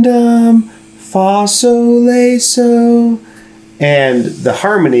I'm dumb, fa sol la so. And the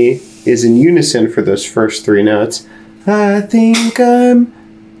harmony is in unison for those first three notes. I think I'm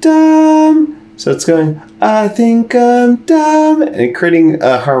dumb. So it's going, I think I'm dumb, and creating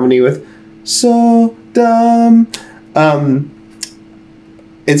a harmony with so dumb.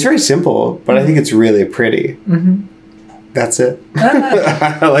 It's very simple, but I think it's really pretty. That's it.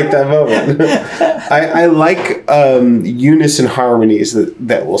 I like that moment. I like unison harmonies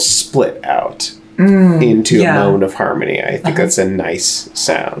that will split out into a moment of harmony. I think that's a nice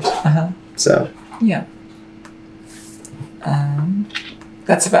sound. So Yeah.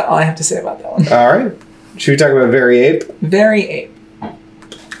 That's about all I have to say about that one. all right. Should we talk about Very Ape? Very ape.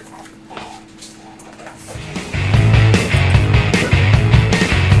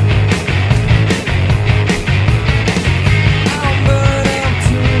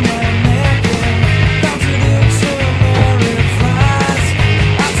 I'm burned up to my neck in contradiction where it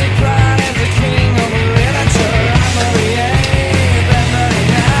flies. I take pride as the king of literature.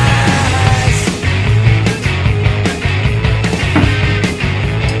 I'm a ape and very nice.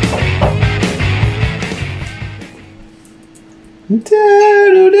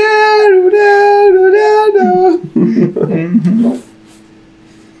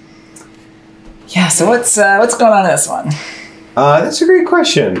 Yeah, so what's going on in this one? That's a great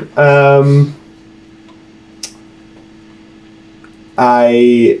question.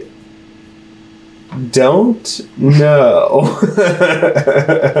 I don't know.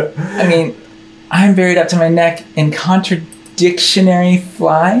 I mean, I'm buried up to my neck in contradictionary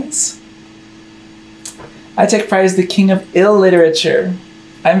flies. I take pride as the king of illiterature.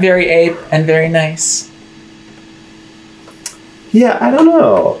 I'm very ape and very nice. Yeah, I don't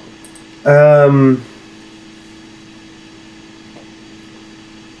know.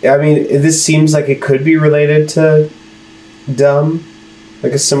 I mean, this seems like it could be related to dumb,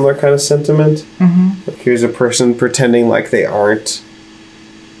 like a similar kind of sentiment. Like here's a person pretending like they aren't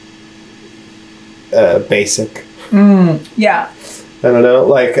basic. Yeah. I don't know.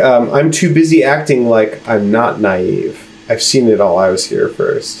 Like, I'm too busy acting like I'm not naive. I've seen it all. I was here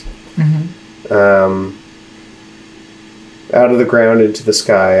first. Out of the ground into the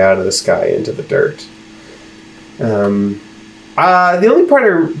sky, out of the sky into the dirt. The only part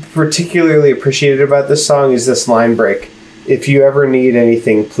I particularly appreciated about this song is this line break. If you ever need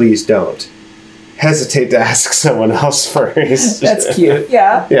anything, please don't hesitate to ask someone else first. That's cute.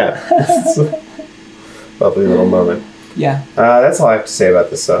 Yeah. Yeah. It's a lovely little moment. Yeah. That's all I have to say about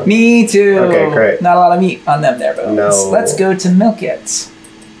this song. Me too. Okay, great. Not a lot of meat on them there, but No. let's go to Milk It.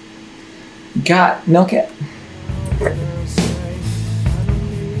 Got Milk It.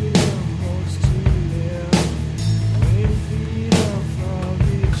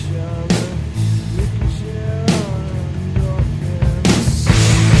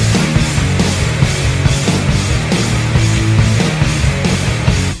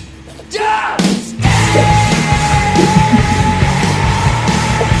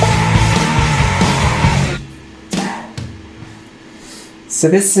 So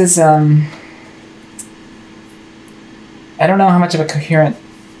this is I don't know how much of a coherent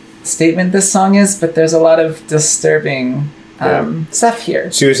statement this song is, but there's a lot of disturbing stuff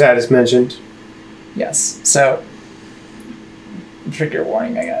here. Suicide is mentioned. Yes. So trigger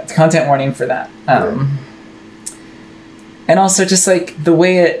warning, I guess. Content warning for that. And also just like the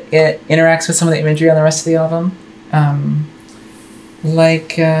way it interacts with some of the imagery on the rest of the album.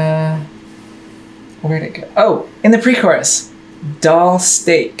 Where'd it go? Oh, in the pre-chorus. Doll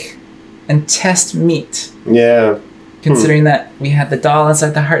steak and test meat. Yeah. Considering that we had the doll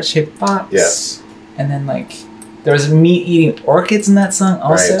inside the heart-shaped box. Yes. And then like there was meat-eating orchids in that song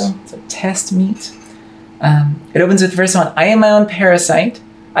also. Right. So test meat. It opens with verse 1. I am my own parasite.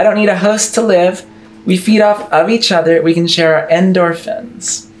 I don't need a host to live. We feed off of each other. We can share our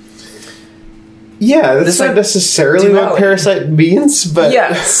endorphins. Yeah, that's This, not like, necessarily what duality. parasite means, but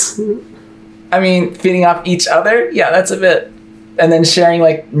Yes. I mean, feeding off each other. Yeah, that's a bit. And then sharing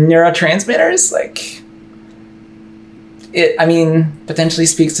like neurotransmitters. Like it, I mean, potentially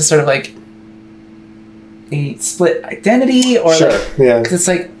speaks to sort of like a split identity or sure, like, yeah, because it's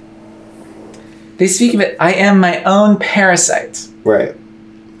like they speak of it. I am my own parasite. right.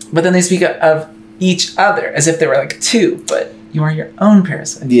 But then they speak of each other as if they were like two, but you are your own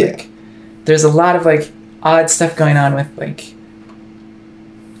parasite. Yeah. Like, there's a lot of like odd stuff going on with like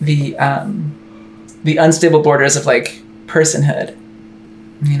the unstable borders of like personhood.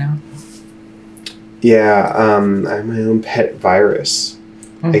 You know? Yeah, I'm my own pet virus.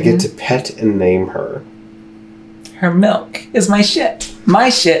 I get to pet and name her. Her milk is my shit. My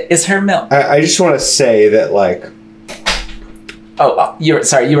shit is her milk. I just want to say that, like, You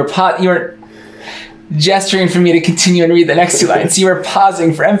were gesturing for me to continue and read the next two lines. You were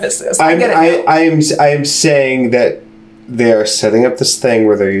pausing for emphasis. I get it. I am saying that they are setting up this thing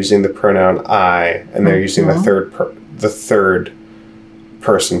where they're using the pronoun I, and they're using the third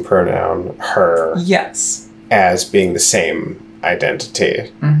person pronoun her Yes. as being the same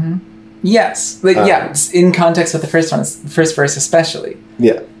identity. Yes. Like, yes. In context with the first one, the first verse especially.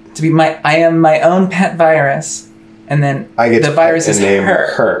 Yeah, To be I am my own pet virus, and then I get the to virus pet is and name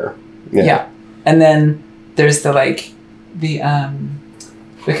her. her. Yeah. And then there's the like the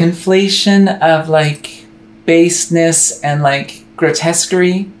conflation of like baseness and like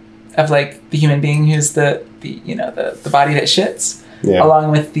grotesquerie of like the human being who's the body that shits, Yeah. along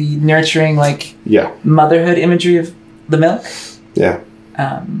with the nurturing like Yeah. motherhood imagery of the milk. Yeah.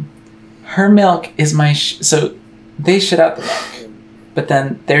 Her milk is my so they shit out the milk, but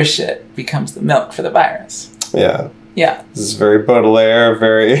then their shit becomes the milk for the virus. Yeah. Yeah. This is very Baudelaire,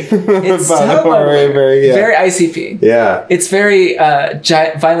 very It's so Baudelaire, very yeah. very ICP. Yeah. It's very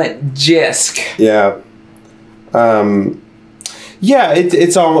violent Jisk. Yeah. Yeah,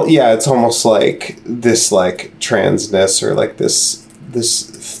 it's almost like this like transness or like this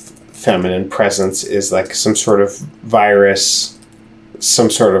feminine presence is like some sort of virus, some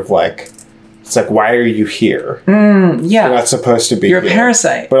sort of like it's like, why are you here? Yeah. You're not supposed to be You're a here.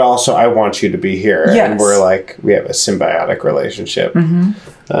 parasite. But also I want you to be here. Yes. And we're like we have a symbiotic relationship.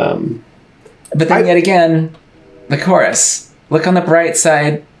 But then yet again, the chorus. Look on the bright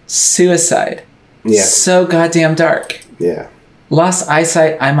side, suicide. Yeah. So goddamn dark. Yeah. Lost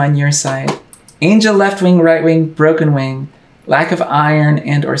eyesight, I'm on your side. Angel left wing, right wing, broken wing. Lack of iron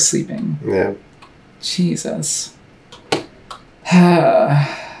and or sleeping. Yeah. Jesus.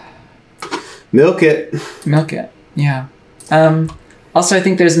 Milk it. Milk it. Yeah. Also, I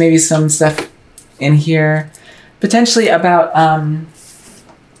think there's maybe some stuff in here, potentially about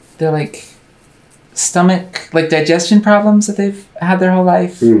their like stomach, like digestion problems that they've had their whole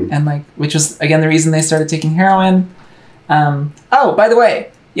life, and like which was again the reason they started taking heroin. Oh, by the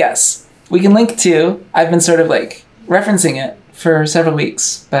way, yes, we can link to. I've been sort of like referencing it for several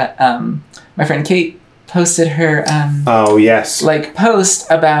weeks, but my friend Kate posted her Oh yes. like post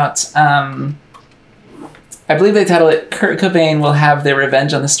about I believe they titled it Kurt Cobain will have their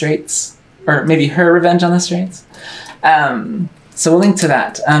revenge on the Straits, or maybe her revenge on the Straits. So we'll link to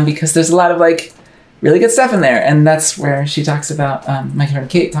that because there's a lot of like really good stuff in there, and that's where she talks about my friend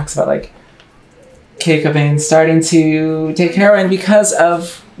Kate talks about like Kate Cobain starting to take heroin because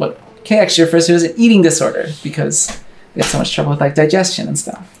of what Kate actually refers to as an eating disorder because they had so much trouble with like digestion and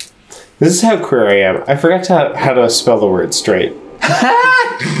stuff. This is how queer I am. I forgot how to spell the word straight.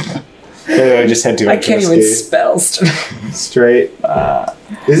 I just had too much I can't even spell straight. straight.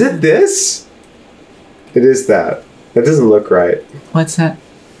 Is it this? It is that. That doesn't look right. What's that?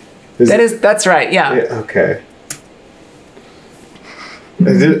 Is it- That's right, yeah. Yeah, okay.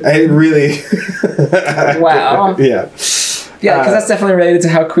 I really. Wow. Yeah. Yeah, because that's definitely related to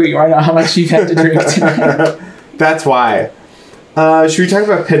how queer you are, not how much you've had to drink tonight. That's why. Should we talk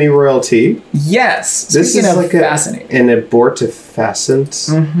about pennyroyal tea? Yes. This Speaking is of like fascinating. an abortifacient.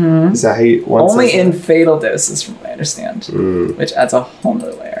 Mm-hmm. Is that how you want Only in fatal doses, from what I understand, which adds a whole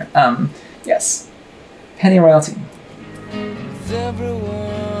nother layer. Yes. Pennyroyal tea. With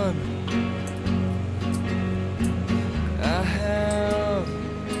everyone I have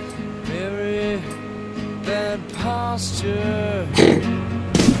very bad posture.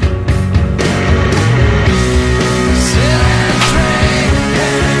 Sit and drink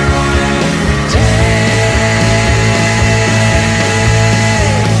pennyroyal tea.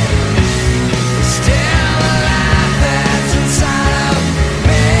 Still the life that's inside of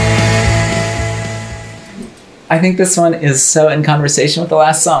me. I think this one is so in conversation with the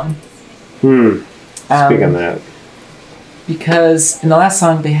last song. Speaking of that. Because in the last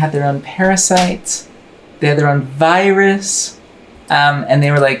song, they had their own parasite, they had their own virus, and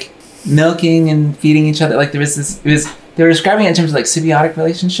they were like milking and feeding each other. Like there was this, they were describing it in terms of like symbiotic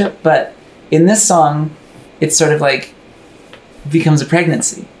relationship, but in this song, it's sort of like becomes a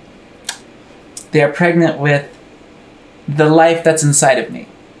pregnancy. They are pregnant with the life that's inside of me.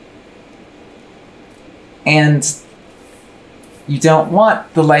 And you don't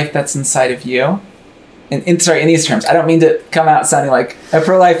want the life that's inside of you. In these terms, I don't mean to come out sounding like a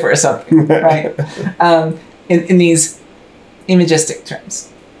pro-lifer or something, right? In these imagistic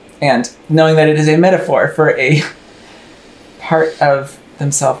terms, and knowing that it is a metaphor for a part of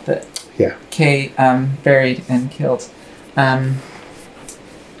themselves that Kay buried and killed. You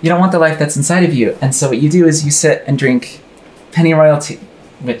don't want the life that's inside of you, and so what you do is you sit and drink pennyroyal tea,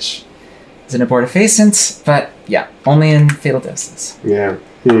 which is an abortifacient, but yeah, only in fatal doses. Yeah.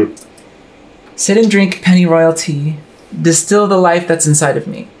 Sit and drink pennyroyal tea, distill the life that's inside of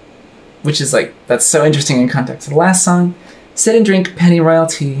me, which is like, that's so interesting in context of the last song. Sit and drink pennyroyal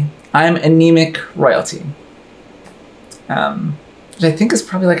tea. I'm anemic royalty. Which I think is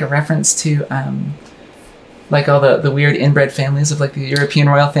probably like a reference to like all the weird inbred families of like the European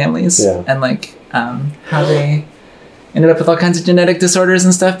royal families, and like how they ended up with all kinds of genetic disorders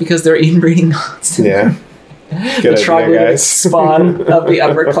and stuff because they're inbreeding nonsense. Yeah. The troglodytic spawn of the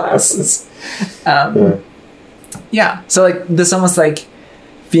upper classes. Yeah, so like this almost like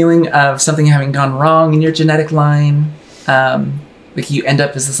feeling of something having gone wrong in your genetic line. Like you end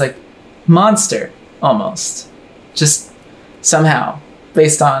up as this like monster almost, just somehow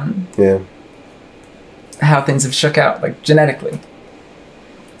based on how things have shook out like genetically.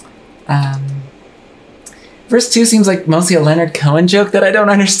 Verse 2 seems like mostly a Leonard Cohen joke that I don't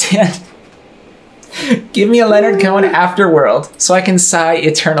understand. Give me a Leonard Cohen afterworld so I can sigh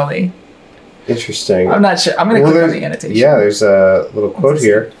eternally. Interesting. I'm not sure. I'm going to click on the annotation. Yeah, there's a little quote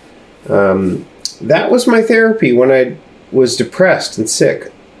here. That was my therapy when I was depressed and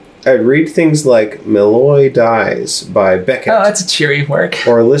sick. I'd read things like Malloy Dies by Beckett. Oh, that's a cheery work.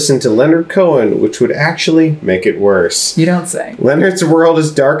 Or listen to Leonard Cohen, which would actually make it worse. You don't say. Leonard's world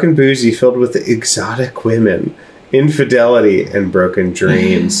is dark and boozy, filled with exotic women, infidelity, and broken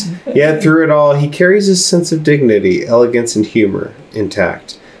dreams. Yet through it all, he carries his sense of dignity, elegance, and humor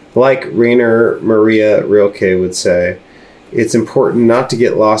intact. Like Rainer Maria Rilke would say, it's important not to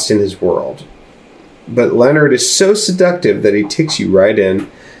get lost in his world. But Leonard is so seductive that he takes you right in,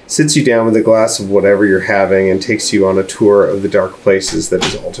 sits you down with a glass of whatever you're having, and takes you on a tour of the dark places that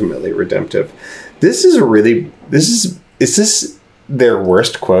is ultimately redemptive. This is is this their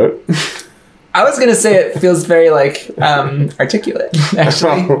worst quote? I was gonna say it feels very like articulate.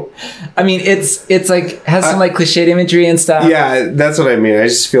 Actually, I mean it's like has some like cliched imagery and stuff. Yeah, that's what I mean. I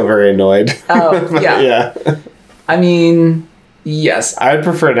just feel very annoyed. Oh yeah, yeah. I mean, yes. I'd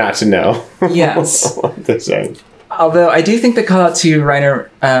prefer not to know. Yes. What they're saying. Although I do think the call out to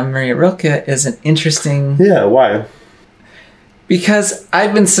Rainer Maria Rilke is an interesting. Yeah. Why? Because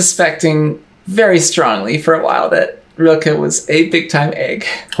I've been suspecting very strongly for a while that Rilke was a big time egg.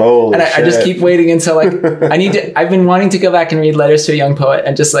 Holy and I just keep waiting until like I've been wanting to go back and read Letters to a Young Poet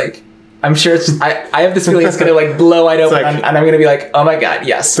and just like I'm sure I have this feeling it's gonna like blow wide open like, and I'm gonna be like, oh my god,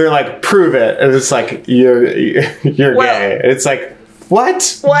 yes. They're like, prove it, and it's like you're gay. And it's like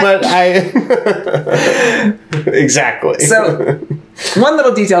what? But exactly. So one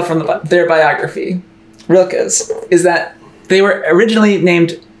little detail from their biography, Rilke's, is that they were originally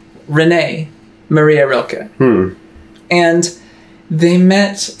named Renee Maria Rilke. And they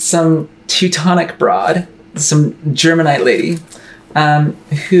met some Teutonic broad, some Germanite lady,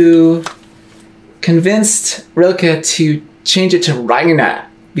 who convinced Rilke to change it to Rainer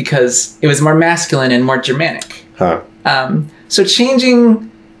because it was more masculine and more Germanic. So changing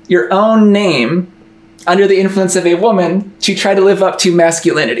your own name under the influence of a woman to try to live up to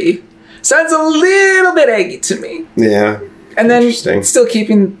masculinity sounds a little bit eggy to me. Yeah. And then Interesting. still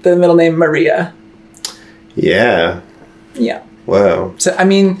keeping the middle name Maria. Yeah. Yeah. Wow. So I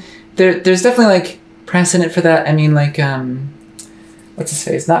mean, there's definitely like precedent for that. I mean, like what's his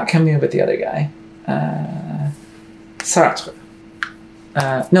face? Not Camus, but the other guy, Sartre.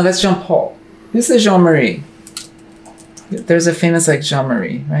 No, that's Jean Paul. Who's the Jean Marie? There's a famous like Jean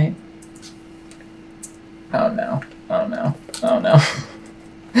Marie, right? Oh no! Oh no! Oh no!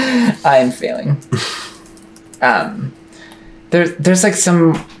 I am failing. There's like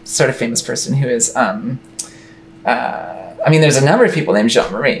some sort of famous person who is I mean, there's a number of people named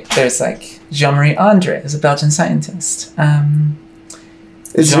Jean-Marie. There's like Jean-Marie Andre, who's a Belgian scientist. It's an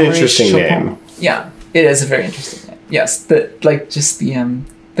Jean-Marie interesting Chopin. name. Yeah, it is a very interesting name. Yes, the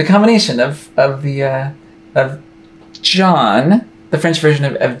combination of John, the French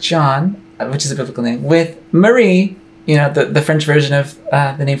version of John, which is a biblical name, with Marie, you know, the French version of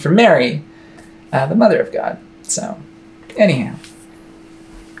the name for Mary, the Mother of God. So, anyhow.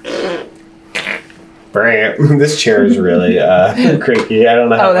 This chair is really creaky. I don't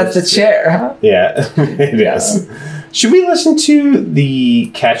know. Oh, that's the chair, huh? Yeah, it is. Should we listen to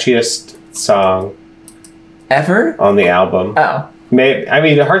the catchiest song Ever? on the album? Oh. Maybe. I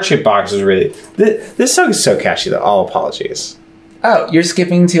mean, the Heart-Shaped Box is really... This song is so catchy, though. All apologies. Oh, you're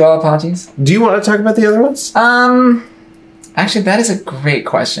skipping to All Apologies? Do you want to talk about the other ones? Actually, that is a great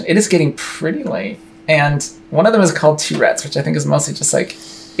question. It is getting pretty late. And one of them is called Tourette's, which I think is mostly just like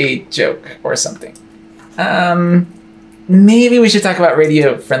a joke or something. Maybe we should talk about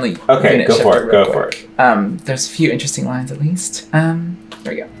radio-friendly. Okay, unit go shifter for it. real Go for quick. There's a few interesting lines, at least. There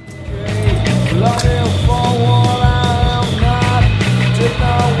we go. Looking for what I am not, did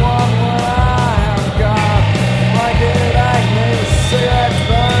not want what I have got. Like it acne, cigarette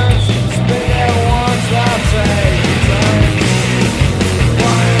burns, spit at once, I'll take turns.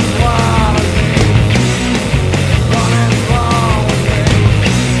 Running wild of me, running wrong with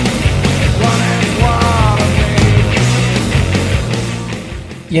me, running wild of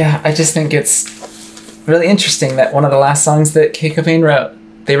me. Yeah, I just think it's really interesting that one of the last songs that Kurt Cobain wrote,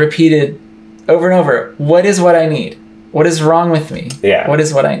 they repeated over and over, what is what I need? What is wrong with me? Yeah. What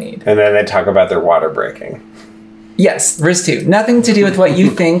is what I need? And then they talk about their water breaking. Yes, verse 2. Nothing to do with what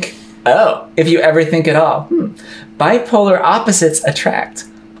you think. Oh, if you ever think at all. Bipolar opposites attract.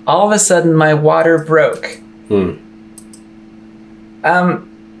 All of a sudden, my water broke.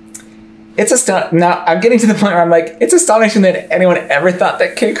 It's now I'm getting to the point where I'm like, it's astonishing that anyone ever thought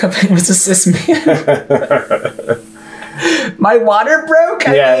that Kurt Cobain was a cis man. My water broke?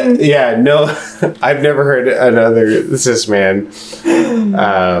 I mean, No, I've never heard another cis man.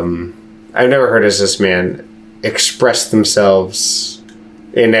 I've never heard a cis man express themselves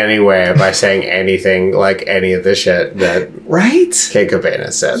in any way by saying anything like any of the shit that right? Kurt Cobain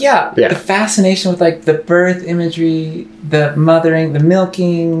has said. Yeah. The fascination with like the birth imagery, the mothering, the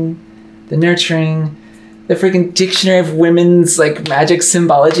milking, the nurturing, the freaking dictionary of women's like magic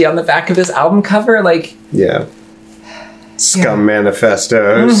symbology on the back of this album cover, like Yeah. Scum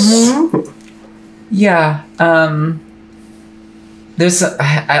manifestos. yeah. There's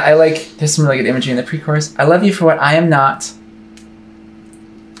I like there's some really good imagery in the pre-chorus. I love you for what I am not.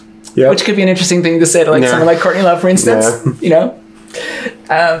 Yep. Which could be an interesting thing to say to like someone like Courtney Love, for instance. Yeah. You know,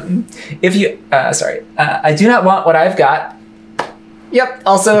 if you I do not want what I've got. Yep.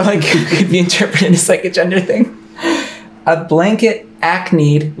 Also, like could be interpreted as like a gender thing. A blanket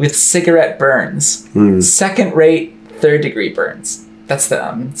acneed with cigarette burns. Second rate, third degree burns. That's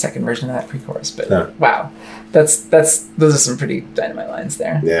the second version of that pre-chorus. But wow, that's those are some pretty dynamite lines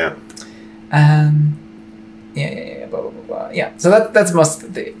there. Yeah. Yeah, blah, blah, blah, blah. Yeah, so that's most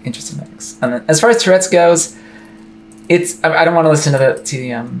of the interesting things. And then as far as Tourette's goes, it's I don't want to listen to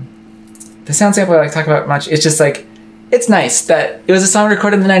the sound sample I like talk about much. It's just like it's nice that it was a song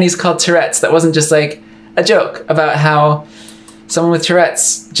recorded in the 90s called Tourette's that wasn't just like a joke about how someone with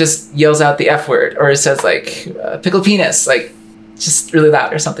Tourette's just yells out the F word or says like pickled penis, like just really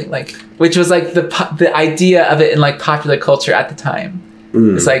loud or something, like, which was like the idea of it in like popular culture at the time.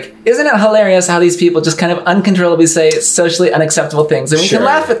 It's like, isn't it hilarious how these people just kind of uncontrollably say socially unacceptable things and we can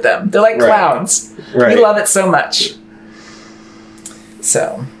laugh at them? They're like clowns. Right. We love it so much.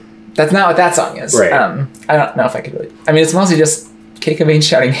 So that's not what that song is. Right. I don't know if I could really. I mean, it's mostly just Kurt Cobain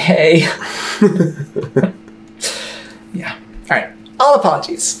shouting, "Hey." Yeah. All right. All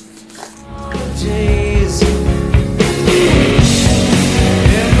apologies. Jeez.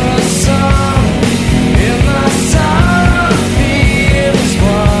 In the sun, feels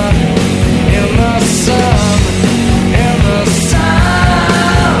one. In the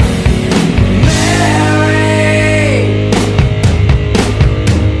sun, Mary,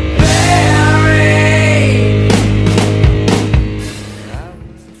 Mary.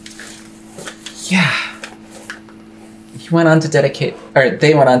 they went on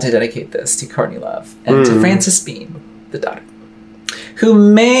to dedicate this to Courtney Love and to Frances Bean, the daughter, who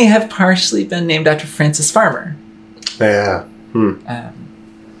may have partially been named after Frances Farmer. Yeah.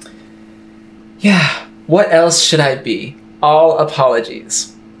 Yeah. What else should I be? All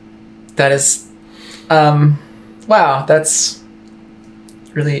apologies. That is, wow, that's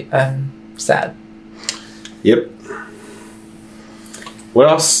really sad. Yep. What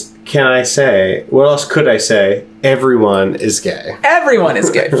else can I say? What else could I say? Everyone is gay. Everyone is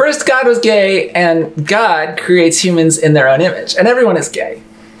gay. First, God was gay, and God creates humans in their own image, and everyone is gay.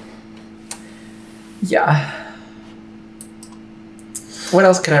 Yeah. What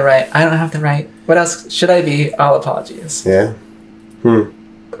else could I write? I don't have to write. What else should I be? All apologies. Yeah.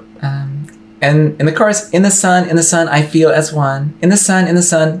 And in the chorus, in the sun, I feel as one. In the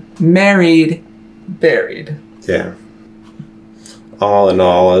sun, married, buried. Yeah. All in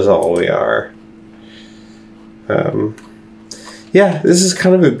all is all we are. Yeah, this is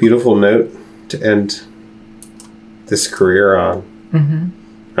kind of a beautiful note to end this career on.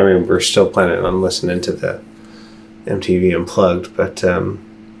 I mean, we're still planning on listening to the MTV Unplugged, but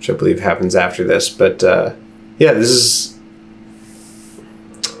which I believe happens after this. But yeah, this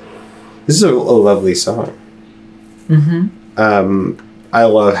is a lovely song. I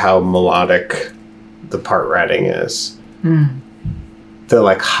love how melodic the part writing is. The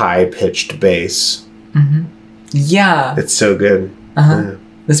like high pitched bass. Yeah. It's so good. Yeah.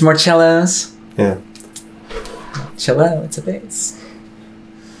 There's more cellos. Yeah. Cello, it's a bass.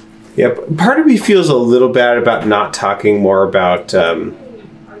 Yep. Part of me feels a little bad about not talking more about the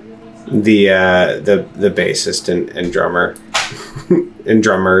bassist and drummer and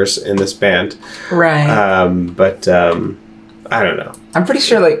drummers in this band. Right. But I don't know. I'm pretty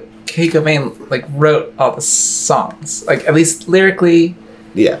sure like Kay Cobain like wrote all the songs, like at least lyrically.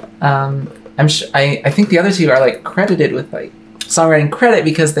 Yeah. I'm sure. I think the other two are like credited with like songwriting credit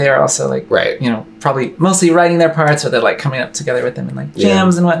because they are also like Right. you know, probably mostly writing their parts, or they're like coming up together with them in like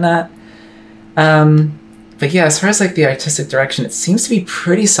jams and whatnot. But yeah, as far as like the artistic direction, it seems to be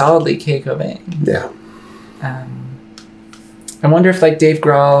pretty solidly Kay Cobain. Yeah. I wonder if like Dave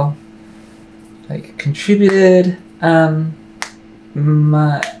Grohl like contributed much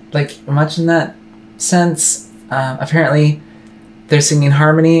in that sense. Apparently they're singing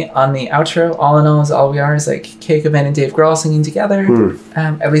harmony on the outro. All in all is all we are is like Kay Cobain and Dave Grohl singing together,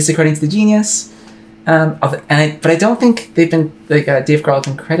 at least according to the Genius. But I don't think they've been like Dave Grohl has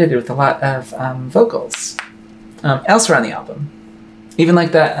been credited with a lot of vocals elsewhere on the album. Even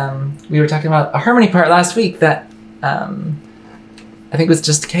like that we were talking about a harmony part last week that I think was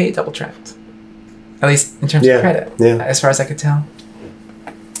just Kay double tracked, at least in terms of credit. Yeah. As far as I could tell.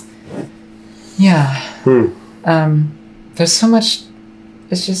 Yeah. There's so much.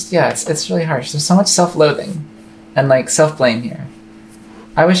 It's just it's really harsh. There's so much self-loathing and like self-blame here.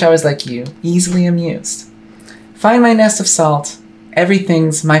 I wish I was like you, easily amused. Find my nest of salt.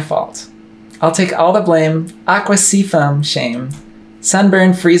 Everything's my fault. I'll take all the blame. Aqua sea foam shame.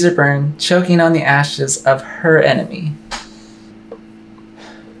 Sunburn, freezer burn, choking on the ashes of her enemy.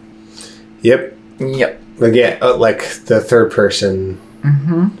 Yep. Again, like the third person.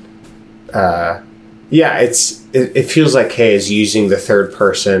 Yeah, it feels like Kay is using the third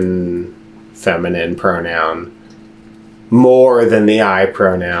person feminine more than the I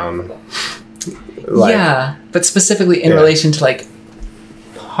pronoun. Like, yeah, but specifically in relation to like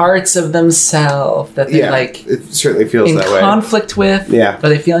parts of themselves that they like it certainly feels in that way. conflict with. Yeah. Or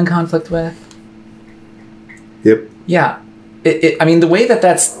they feel in conflict with. Yep. Yeah. I mean, the way that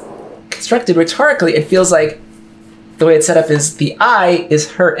that's constructed rhetorically, it feels like the way it's set up is the I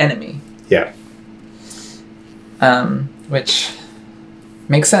is her enemy. Yeah. Which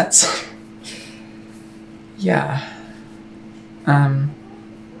makes sense. Yeah.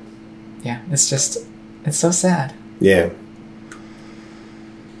 Yeah, it's so sad. Yeah.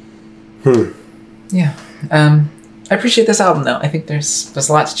 Yeah. I appreciate this album though. I think there's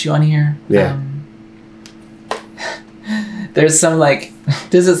a lot to chew on here. Yeah. There's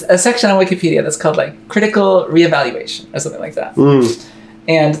a section on Wikipedia that's called like critical reevaluation or something like that.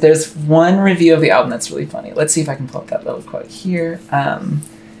 And there's one review of the album that's really funny. Let's see if I can pull up that little quote here.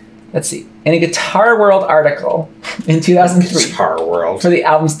 Let's see. In a Guitar World article in 2003 Guitar World. for the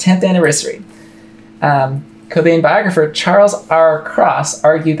album's 10th anniversary, Cobain biographer Charles R. Cross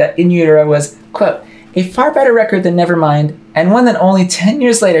argued that In Utero was, quote, a far better record than Nevermind, and one that only 10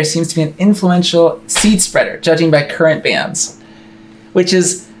 years later seems to be an influential seed spreader, judging by current bands. Which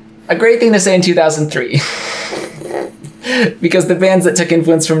is a great thing to say in 2003. Because the bands that took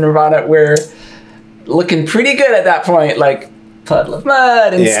influence from Nirvana were looking pretty good at that point. Like, Puddle of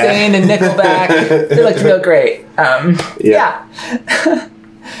Mud and Yeah. Stained and Nickelback. They looked real great. Yeah.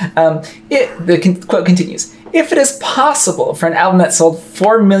 The quote continues. If it is possible for an album that sold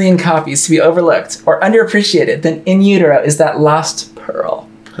 4 million copies to be overlooked or underappreciated, then In Utero is that lost pearl.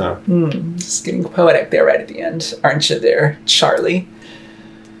 Huh. Just getting poetic there right at the end, aren't you there, Charlie?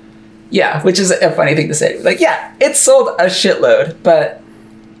 Yeah, which is a funny thing to say. Like, yeah, it sold a shitload, but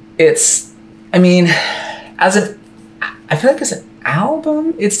it's, I mean, I feel like as an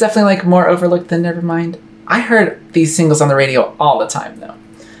album, it's definitely like more overlooked than Nevermind. I heard these singles on the radio all the time, though.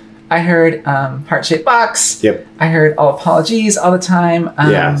 I heard Heart-Shaped Box. Yep. I heard All Apologies all the time.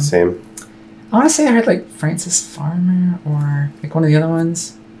 Yeah, same. I want to say I heard like Francis Farmer or like one of the other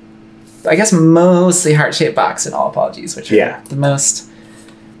ones. I guess mostly Heart-Shaped Box and All Apologies, which are the most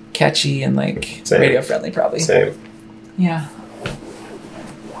catchy and like Same. radio friendly, probably. Same. Yeah.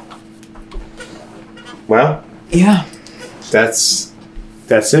 Well, Yeah. that's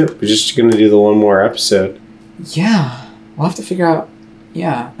it. We're just gonna do the one more episode. Yeah. We'll have to figure out.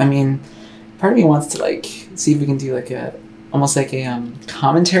 Yeah. I mean, part of me wants to like see if we can do like almost like a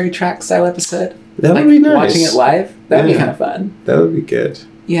commentary track style episode. That like would be nice. Watching it live. That'd be Yeah. kind of fun. That would be good.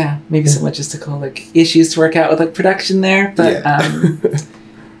 Yeah. Maybe some logistical like issues to work out with like production there, but Yeah.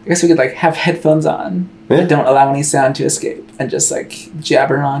 I guess we could like have headphones on that don't allow any sound to escape and just like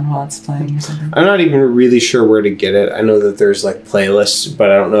jabber on while it's playing or something. I'm not even really sure where to get it. I know that there's like playlists, but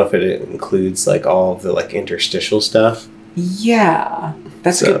I don't know if it includes like all of the like interstitial stuff. Yeah,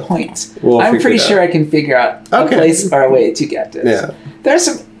 that's a So, good point. we'll I'm figure pretty it out. sure I can figure out a Okay. place or a way to get this. Yeah. There's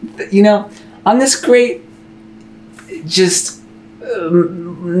some, on this great just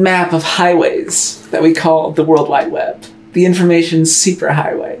map of highways that we call the World Wide Web, the information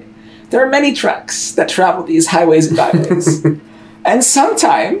superhighway. There are many trucks that travel these highways and byways. And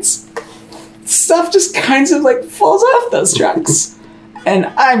sometimes stuff just kind of like falls off those trucks. And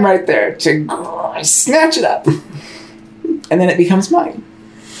I'm right there to snatch it up. And then it becomes mine.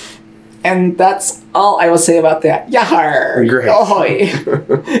 And that's all I will say about that. Yahar! Great. Ahoy!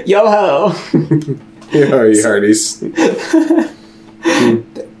 Yo-ho! Yeah, you hearties. The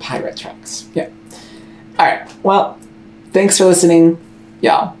pirate trucks. Yeah. Alright, well, thanks for listening,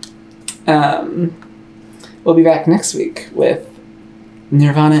 y'all. We'll be back next week with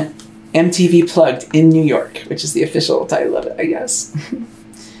Nirvana MTV Plugged in New York, which is the official title of it, I guess.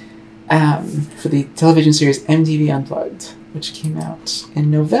 For the television series MTV Unplugged, which came out in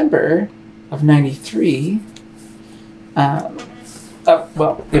November of '93.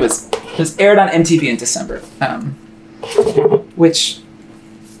 It was aired on MTV in December. Which,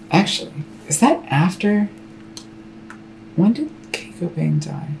 actually, is that after? When did Kurt Cobain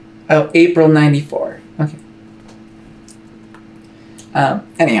die? Oh, April '94. Okay.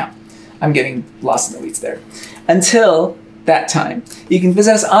 Anyhow, I'm getting lost in the weeds there. Until that time, you can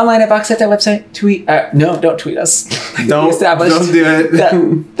visit us online at boxset.website. Tweet. No, don't tweet us. Don't do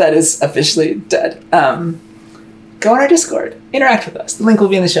it. That is officially dead. Go on our Discord. Interact with us. The link will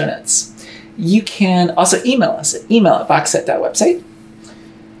be in the show notes. You can also email us at email@boxset.website.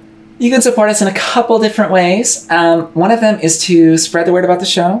 You can support us in a couple different ways. One of them is to spread the word about the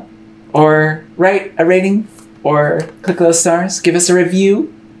show, or write a rating, or click those stars. Give us a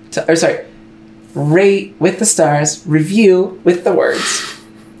review. Rate with the stars, review with the words.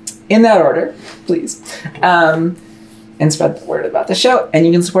 In that order, please. And spread the word about the show. And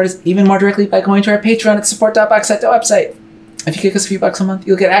you can support us even more directly by going to our Patreon at support.boxset.website. If you kick us a few bucks a month,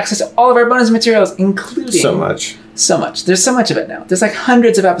 you'll get access to all of our bonus materials, including... So much. There's so much of it now. There's like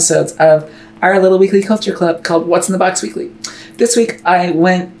hundreds of episodes of our little weekly culture club called What's in the Box Weekly. This week, I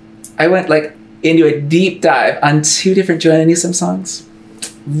went like into a deep dive on 2 different Joanna Newsom songs.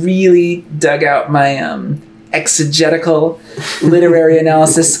 Really dug out my exegetical literary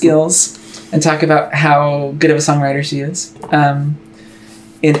analysis skills and talk about how good of a songwriter she is.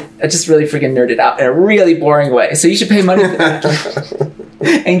 I just really freaking nerded out in a really boring way. So you should pay money for that.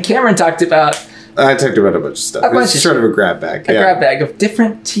 And Cameron talked about... I talked about a bunch of stuff. It's sort of a grab bag. A grab bag of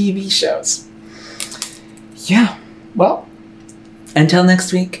different TV shows. Yeah. Well, until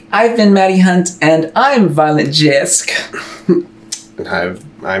next week, I've been Maddie Hunt, and I'm Violent Jisk. And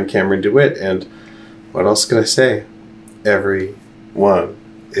I'm Cameron DeWitt, and what else can I say? Everyone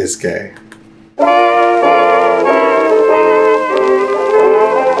is gay.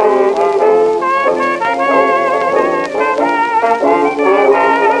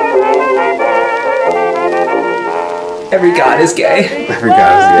 Every god is gay. Every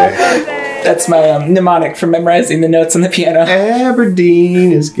guy is gay. That's my mnemonic for memorizing the notes on the piano.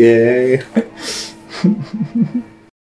 Aberdeen is gay.